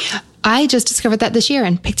book. I just discovered that this year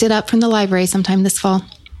and picked it up from the library sometime this fall.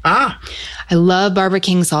 I love Barbara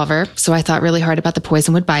Kingsolver, so I thought really hard about the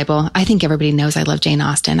Poisonwood Bible. I think everybody knows I love Jane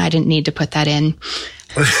Austen. I didn't need to put that in.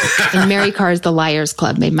 And Mary Carr's The Liars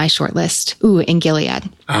Club made my short list. Ooh, and Gilead.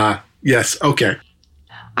 Yes. Okay.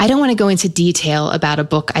 I don't want to go into detail about a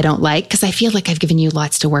book I don't like because I feel like I've given you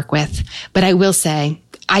lots to work with. But I will say,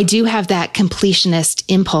 I do have that completionist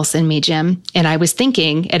impulse in me, Jim. And I was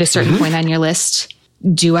thinking at a certain point on your list,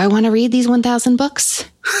 do I want to read these 1,000 books?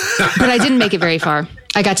 But I didn't make it very far.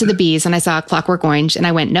 I got to the B's and I saw Clockwork Orange and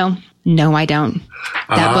I went, no, I don't.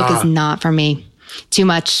 That book is not for me. Too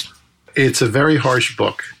much. It's a very harsh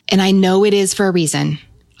book. And I know it is for a reason.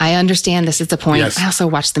 I understand this is the point. Yes. I also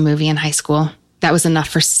watched the movie in high school. That was enough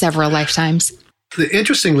for several lifetimes.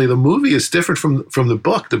 Interestingly, the movie is different from the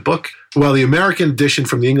book. The book, well, the American edition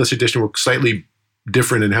from the English edition were slightly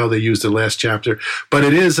different in how they used the last chapter, but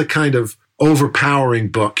it is a kind of overpowering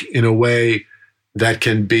book in a way that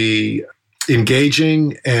can be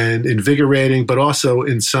engaging and invigorating, but also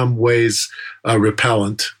in some ways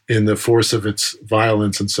repellent in the force of its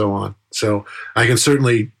violence and so on. So I can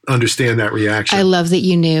certainly understand that reaction. I love that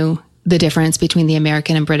you knew the difference between the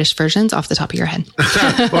American and British versions off the top of your head.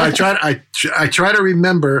 Well, I try to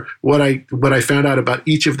remember what I found out about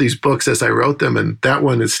each of these books as I wrote them, and that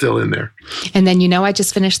one is still in there. And then, I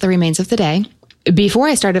just finished The Remains of the Day. Before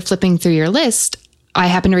I started flipping through your list, I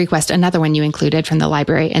happened to request another one you included from the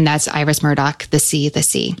library, and that's Iris Murdoch, The Sea, the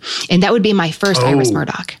Sea. And that would be my first Iris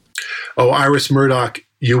Murdoch. Oh, Iris Murdoch,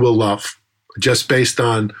 you will love, just based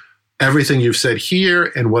on everything you've said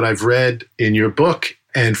here and what I've read in your book.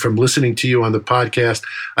 And from listening to you on the podcast,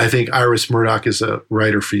 I think Iris Murdoch is a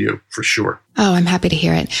writer for you, for sure. Oh, I'm happy to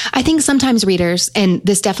hear it. I think sometimes readers, and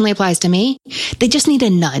this definitely applies to me, they just need a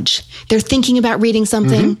nudge. They're thinking about reading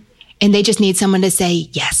something, and they just need someone to say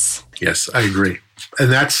yes. Yes, I agree.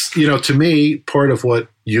 And that's, to me, part of what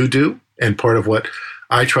you do and part of what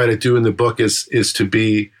I try to do in the book is to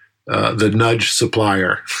be the nudge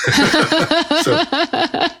supplier. So,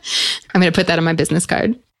 I'm going to put that on my business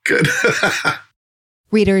card. Good.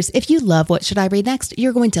 Readers, if you love What Should I Read Next,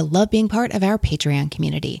 you're going to love being part of our Patreon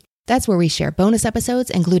community. That's where we share bonus episodes,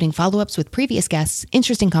 including follow-ups with previous guests,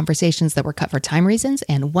 interesting conversations that were cut for time reasons,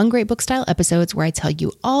 and One Great Book Style episodes where I tell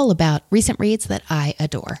you all about recent reads that I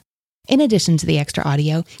adore. In addition to the extra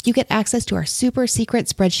audio, you get access to our super secret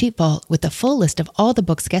spreadsheet vault with the full list of all the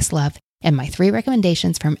books guests love and my 3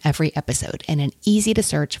 recommendations from every episode in an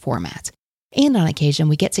easy-to-search format. And on occasion,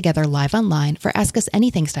 we get together live online for Ask Us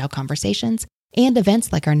Anything style conversations and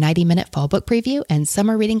events like our 90-minute fall book preview and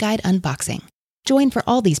summer reading guide unboxing. Join for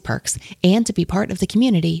all these perks and to be part of the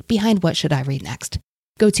community behind What Should I Read Next.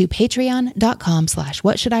 Go to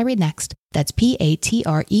patreon.com/whatshouldireadnext. That's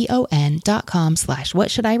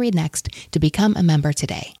patreon.com/whatshouldireadnext to become a member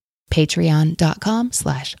today.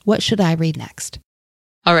 Patreon.com/whatshouldireadnext.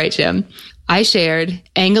 All right, Jim. I shared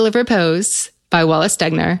Angle of Repose by Wallace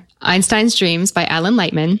Stegner, Einstein's Dreams by Alan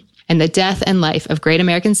Lightman, and The Death and Life of Great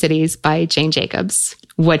American Cities by Jane Jacobs.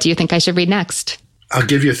 What do you think I should read next? I'll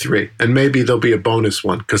give you 3, and maybe there'll be a bonus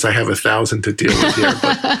one because I have 1,000 to deal with here.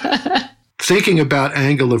 But thinking about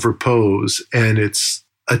Angle of Repose and its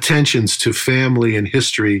attentions to family and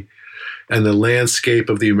history and the landscape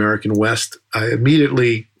of the American West, I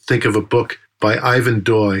immediately think of a book by Ivan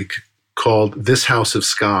Doig called This House of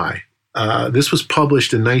Sky. This was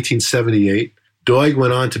published in 1978. Doig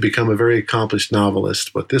went on to become a very accomplished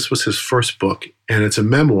novelist, but this was his first book, and it's a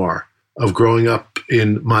memoir of growing up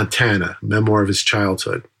in Montana, a memoir of his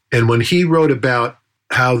childhood. And when he wrote about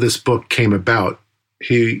how this book came about,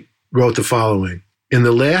 he wrote the following. In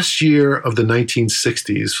the last year of the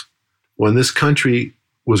 1960s, when this country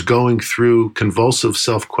was going through convulsive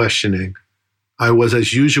self-questioning, I was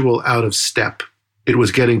as usual out of step. it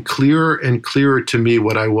was getting clearer and clearer to me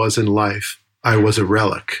what I was in life. I was a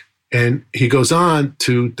relic. And he goes on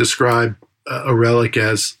to describe a relic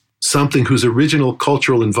as something whose original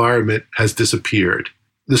cultural environment has disappeared.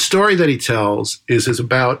 The story that he tells is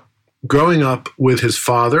about growing up with his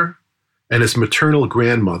father and his maternal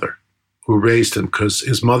grandmother who raised him, because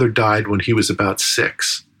his mother died when he was about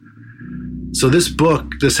 6. So this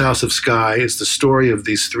book, This House of Sky, is the story of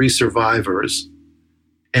these 3 survivors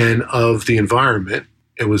and of the environment.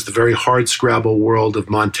 It was the very hardscrabble world of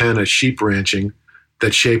Montana sheep ranching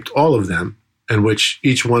that shaped all of them, and which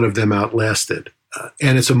each one of them outlasted.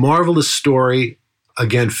 And it's a marvelous story,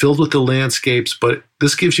 again, filled with the landscapes, but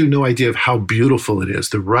this gives you no idea of how beautiful it is.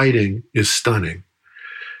 The writing is stunning.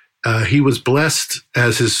 He was blessed,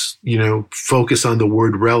 as his, focus on the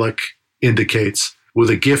word relic indicates, with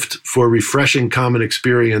a gift for refreshing common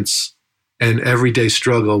experience and everyday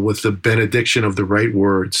struggle with the benediction of the right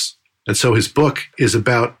words. And so his book is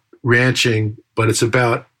about ranching, but it's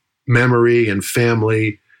about memory and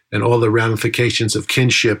family and all the ramifications of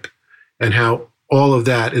kinship and how all of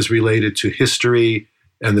that is related to history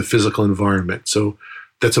and the physical environment. So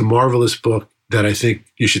that's a marvelous book that I think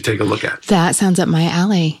you should take a look at. That sounds up my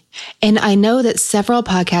alley. And I know that several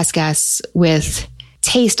podcast guests with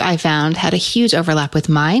taste I found had a huge overlap with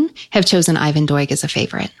mine, have chosen Ivan Doig as a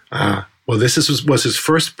favorite. Well, this was his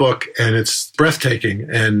first book, and it's breathtaking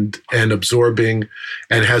and absorbing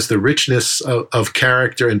and has the richness of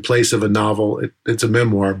character in place of a novel. It's a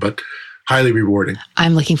memoir, but highly rewarding.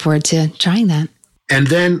 I'm looking forward to trying that. And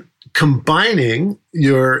then combining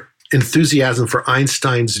your enthusiasm for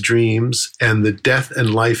Einstein's dreams and the death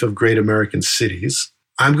and life of great American cities,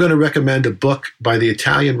 I'm going to recommend a book by the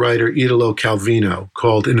Italian writer Italo Calvino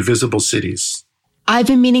called Invisible Cities. I've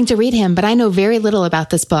been meaning to read him, but I know very little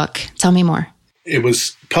about this book. Tell me more. It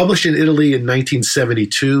was published in Italy in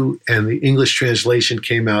 1972, and the English translation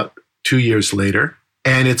came out 2 years later.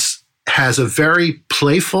 And it has a very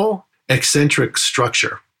playful, eccentric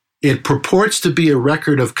structure. It purports to be a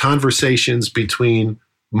record of conversations between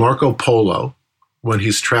Marco Polo, when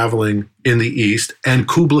he's traveling in the East, and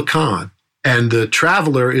Kubla Khan. And the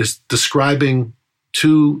traveler is describing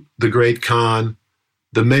to the great Khan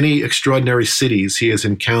the many extraordinary cities he has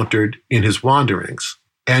encountered in his wanderings.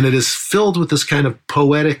 And it is filled with this kind of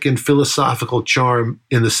poetic and philosophical charm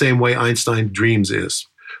in the same way Einstein's dreams is.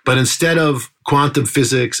 But instead of quantum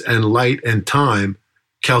physics and light and time,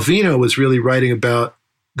 Calvino was really writing about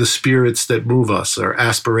the spirits that move us, our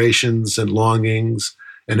aspirations and longings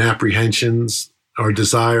and apprehensions, our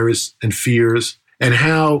desires and fears, and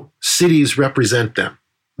how cities represent them.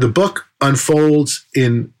 The book unfolds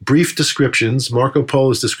in brief descriptions, Marco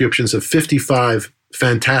Polo's descriptions of 55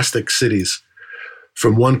 fantastic cities,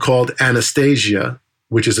 from one called Anastasia,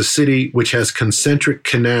 which is a city which has concentric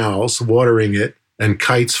canals watering it and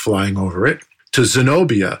kites flying over it, to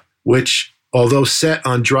Zenobia, which, although set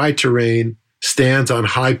on dry terrain, stands on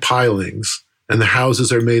high pilings, and the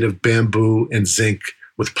houses are made of bamboo and zinc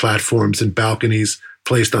with platforms and balconies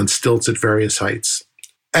placed on stilts at various heights.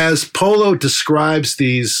 As Polo describes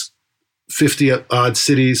these 50-odd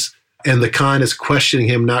cities, and the Khan is questioning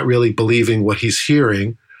him, not really believing what he's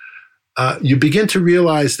hearing, you begin to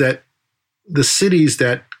realize that the cities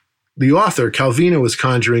that the author, Calvino, is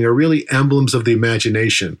conjuring are really emblems of the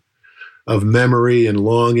imagination, of memory and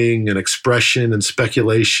longing and expression and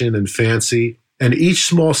speculation and fancy. And each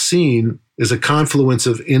small scene is a confluence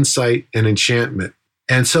of insight and enchantment.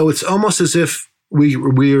 And so it's almost as if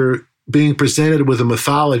we're being presented with a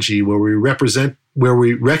mythology where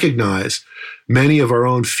we recognize many of our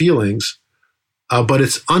own feelings, but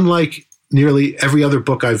it's unlike nearly every other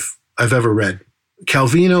book I've ever read.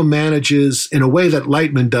 Calvino manages, in a way that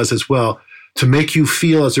Lightman does as well, to make you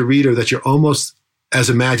feel as a reader that you're almost as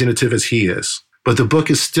imaginative as he is. But the book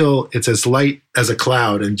is still, it's as light as a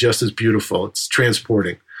cloud and just as beautiful. It's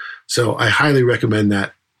transporting. So I highly recommend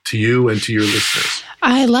that to you and to your listeners.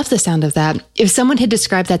 I love the sound of that. If someone had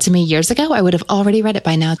described that to me years ago, I would have already read it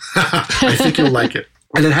by now. I think you'll like it.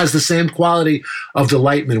 And it has the same quality of the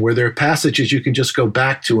Lightman, where there are passages you can just go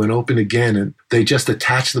back to and open again, and they just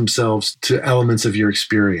attach themselves to elements of your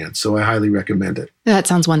experience. So I highly recommend it. That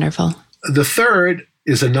sounds wonderful. The third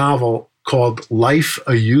is a novel called Life,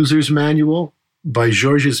 a User's Manual by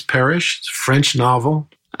Georges Perec, French novel.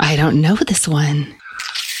 I don't know this one.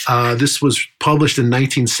 This was published in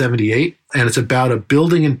 1978, and it's about a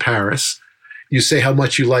building in Paris. You say how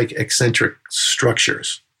much you like eccentric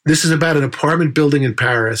structures. This is about an apartment building in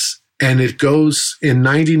Paris, and it goes in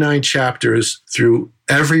 99 chapters through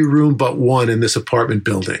every room but one in this apartment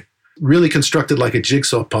building, really constructed like a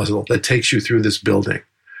jigsaw puzzle that takes you through this building.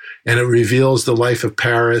 And it reveals the life of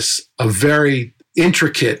Paris, a very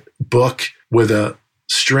intricate book with a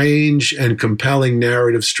strange and compelling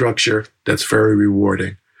narrative structure that's very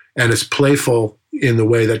rewarding. And it's playful in the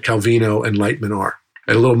way that Calvino and Lightman are,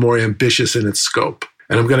 and a little more ambitious in its scope.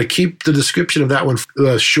 And I'm going to keep the description of that one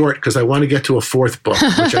short because I want to get to a fourth book,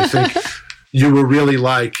 which I think you will really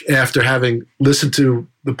like after having listened to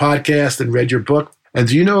the podcast and read your book. And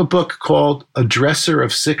do you know a book called A Dresser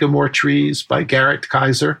of Sycamore Trees by Garrett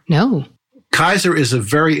Kaiser? No. Kaiser is a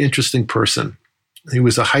very interesting person. He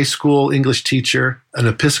was a high school English teacher, an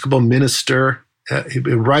Episcopal minister, a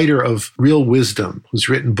writer of real wisdom, who's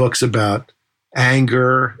written books about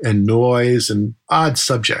anger and noise and odd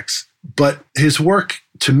subjects. But his work,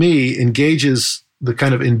 to me, engages the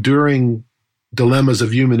kind of enduring dilemmas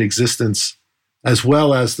of human existence as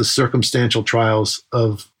well as the circumstantial trials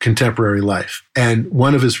of contemporary life. And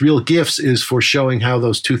one of his real gifts is for showing how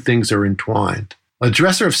those two things are entwined. A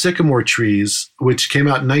Dresser of Sycamore Trees, which came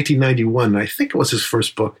out in 1991, and I think it was his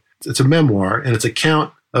first book. It's a memoir, and it's an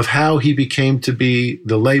account of how he became to be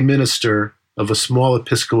the lay minister of a small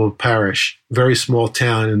Episcopal parish, very small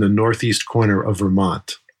town in the northeast corner of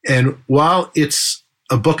Vermont. And while it's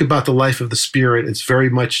a book about the life of the spirit, it's very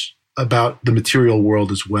much about the material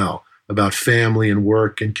world as well, about family and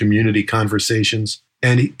work and community conversations.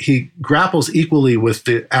 And he grapples equally with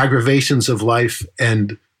the aggravations of life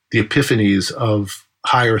and the epiphanies of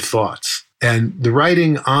higher thoughts. And the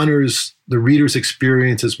writing honors the reader's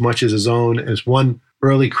experience as much as his own. As one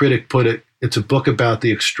early critic put it, it's a book about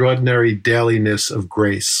the extraordinary dailiness of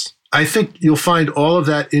grace. I think you'll find all of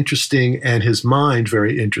that interesting and his mind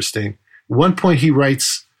very interesting. At one point he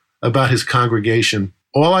writes about his congregation,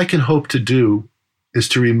 "All I can hope to do is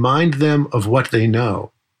to remind them of what they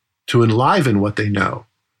know, to enliven what they know.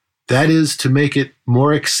 That is, to make it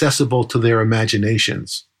more accessible to their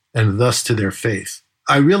imaginations and thus to their faith."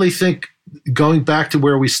 I really think, going back to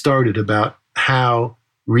where we started about how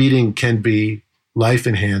reading can be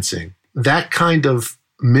life-enhancing, that kind of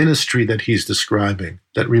ministry that he's describing,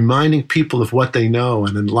 that reminding people of what they know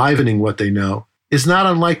and enlivening what they know, is not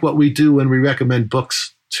unlike what we do when we recommend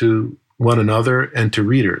books to one another and to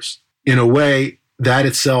readers. In a way, that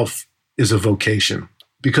itself is a vocation.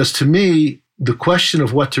 Because to me, the question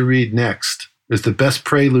of what to read next is the best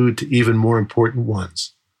prelude to even more important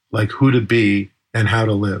ones, like who to be and how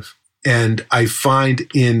to live. And I find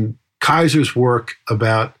in Kaiser's work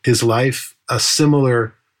about his life a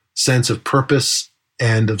similar sense of purpose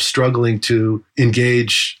and of struggling to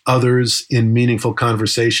engage others in meaningful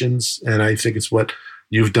conversations. And I think it's what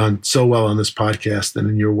you've done so well on this podcast and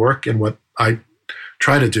in your work, and what I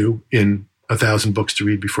try to do in 1,000 Books to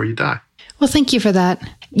Read Before You Die. Well, thank you for that.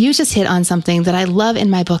 You just hit on something that I love in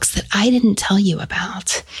my books that I didn't tell you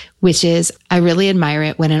about, which is I really admire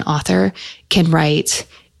it when an author can write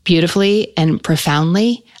beautifully and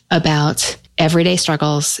profoundly about everyday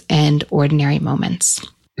struggles and ordinary moments.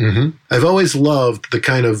 Mm-hmm. I've always loved the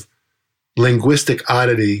kind of linguistic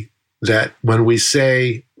oddity that when we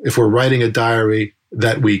say, if we're writing a diary,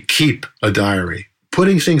 that we keep a diary.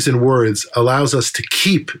 Putting things in words allows us to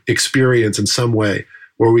keep experience in some way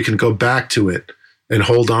where we can go back to it and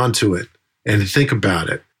hold on to it and think about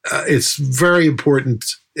it. It's very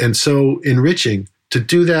important and so enriching to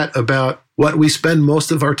do that about what we spend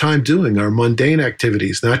most of our time doing, our mundane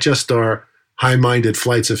activities, not just our high-minded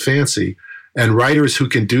flights of fancy. And writers who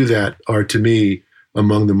can do that are, to me,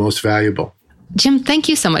 among the most valuable. Jim, thank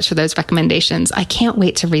you so much for those recommendations. I can't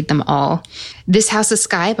wait to read them all. This House of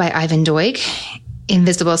Sky by Ivan Doig,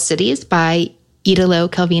 Invisible Cities by Italo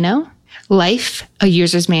Calvino, Life, A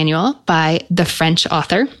User's Manual by the French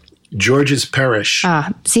author Georges Perec.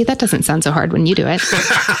 See, that doesn't sound so hard when you do it.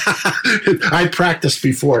 I practiced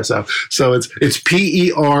before, so it's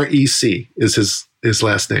P-E-R-E-C is his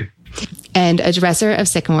last name. And A Dresser of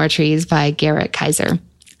Sycamore Trees by Garrett Kaiser.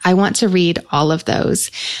 I want to read all of those.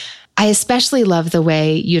 I especially love the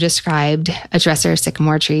way you described A Dresser of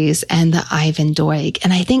Sycamore Trees and the Ivan Doig.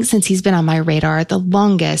 And I think since he's been on my radar the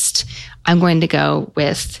longest, I'm going to go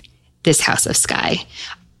with This House of Sky.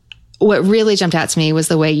 What really jumped out to me was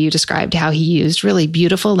the way you described how he used really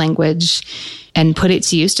beautiful language and put it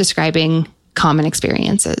to use describing common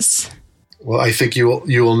experiences. Well, I think you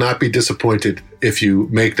will not be disappointed if you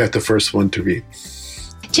make that the first one to read.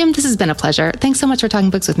 Jim, this has been a pleasure. Thanks so much for talking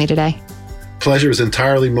books with me today. Pleasure is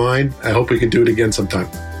entirely mine. I hope we can do it again sometime.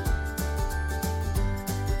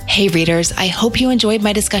 Hey readers, I hope you enjoyed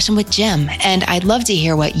my discussion with Jim, and I'd love to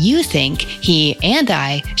hear what you think he and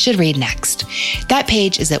I should read next. That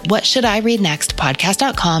page is at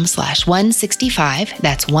whatshouldireadnextpodcast.com/165.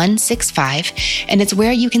 That's 165. And it's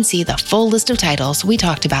where you can see the full list of titles we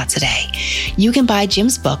talked about today. You can buy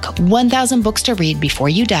Jim's book, 1,000 Books to Read Before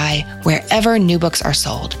You Die, wherever new books are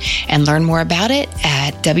sold, and learn more about it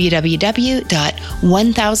at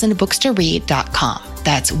www.1000bookstoread.com.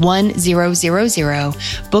 That's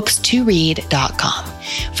 1000bookstoread.com.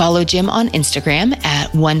 Follow Jim on Instagram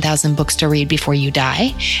at 1000 Books to Read Before You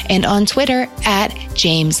Die, and on Twitter at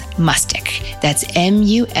James Mustich. That's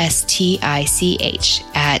MUSTICH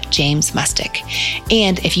at James Mustich.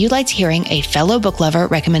 And if you liked hearing a fellow book lover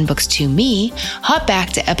recommend books to me, hop back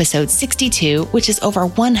to episode 62, which is over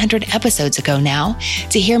 100 episodes ago now,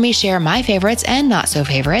 to hear me share my favorites and not so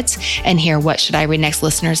favorites, and hear What Should I Read Next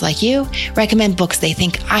listeners like you recommend books they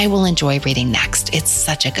think I will enjoy reading next. It's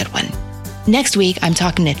such a good one. Next week, I'm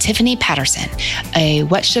talking to Tiffany Patterson, a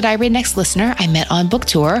What Should I Read Next listener I met on book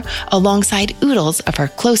tour alongside oodles of her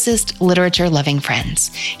closest literature-loving friends.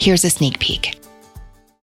 Here's a sneak peek.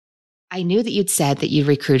 I knew that you'd said that you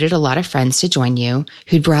recruited a lot of friends to join you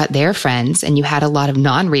who'd brought their friends, and you had a lot of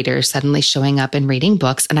non-readers suddenly showing up and reading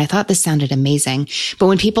books. And I thought this sounded amazing. But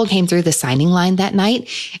when people came through the signing line that night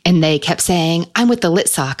and they kept saying, I'm with the Lit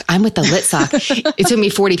Sock, I'm with the Lit Sock, it took me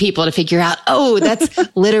 40 people to figure out, oh, that's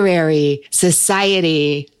literary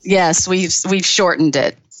society. Yes, we've shortened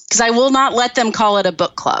it because I will not let them call it a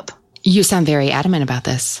book club. You sound very adamant about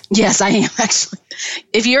this. Yes, I am actually.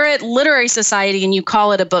 If you're at Literary Society and you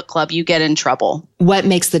call it a book club, you get in trouble. What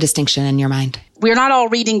makes the distinction in your mind? We're not all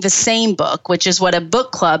reading the same book, which is what a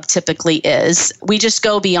book club typically is. We just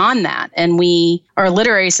go beyond that, and we are a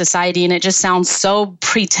literary society, and it just sounds so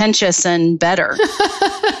pretentious and better.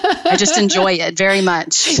 I just enjoy it very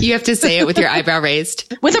much. You have to say it with your eyebrow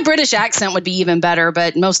raised. With a British accent would be even better,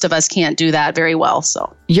 but most of us can't do that very well.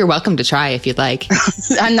 So you're welcome to try if you'd like.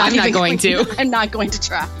 I'm not going to. I'm not going to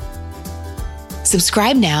try.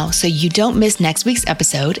 Subscribe now so you don't miss next week's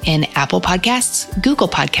episode in Apple Podcasts, Google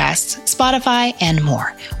Podcasts, Spotify, and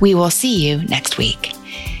more. We will see you next week.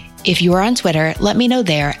 If you are on Twitter, let me know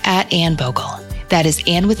there at Ann Bogle. That is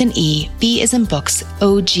Ann with an E, B as in books,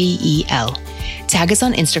 OGEL. Tag us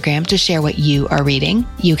on Instagram to share what you are reading.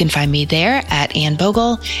 You can find me there at Ann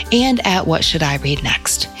Bogle and at What Should I Read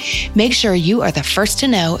Next. Make sure you are the first to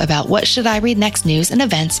know about What Should I Read Next news and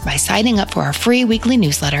events by signing up for our free weekly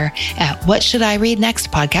newsletter at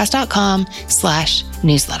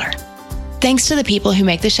whatshouldireadnextpodcast.com/newsletter. Thanks to the people who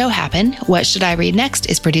make the show happen. What Should I Read Next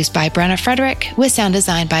is produced by Brenna Frederick with sound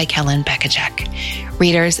design by Kellen Bekacek.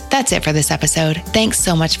 Readers, that's it for this episode. Thanks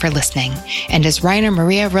so much for listening. And as Rainer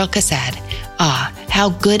Maria Rilke said, how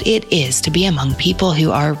good it is to be among people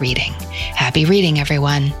who are reading. Happy reading,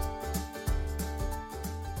 everyone.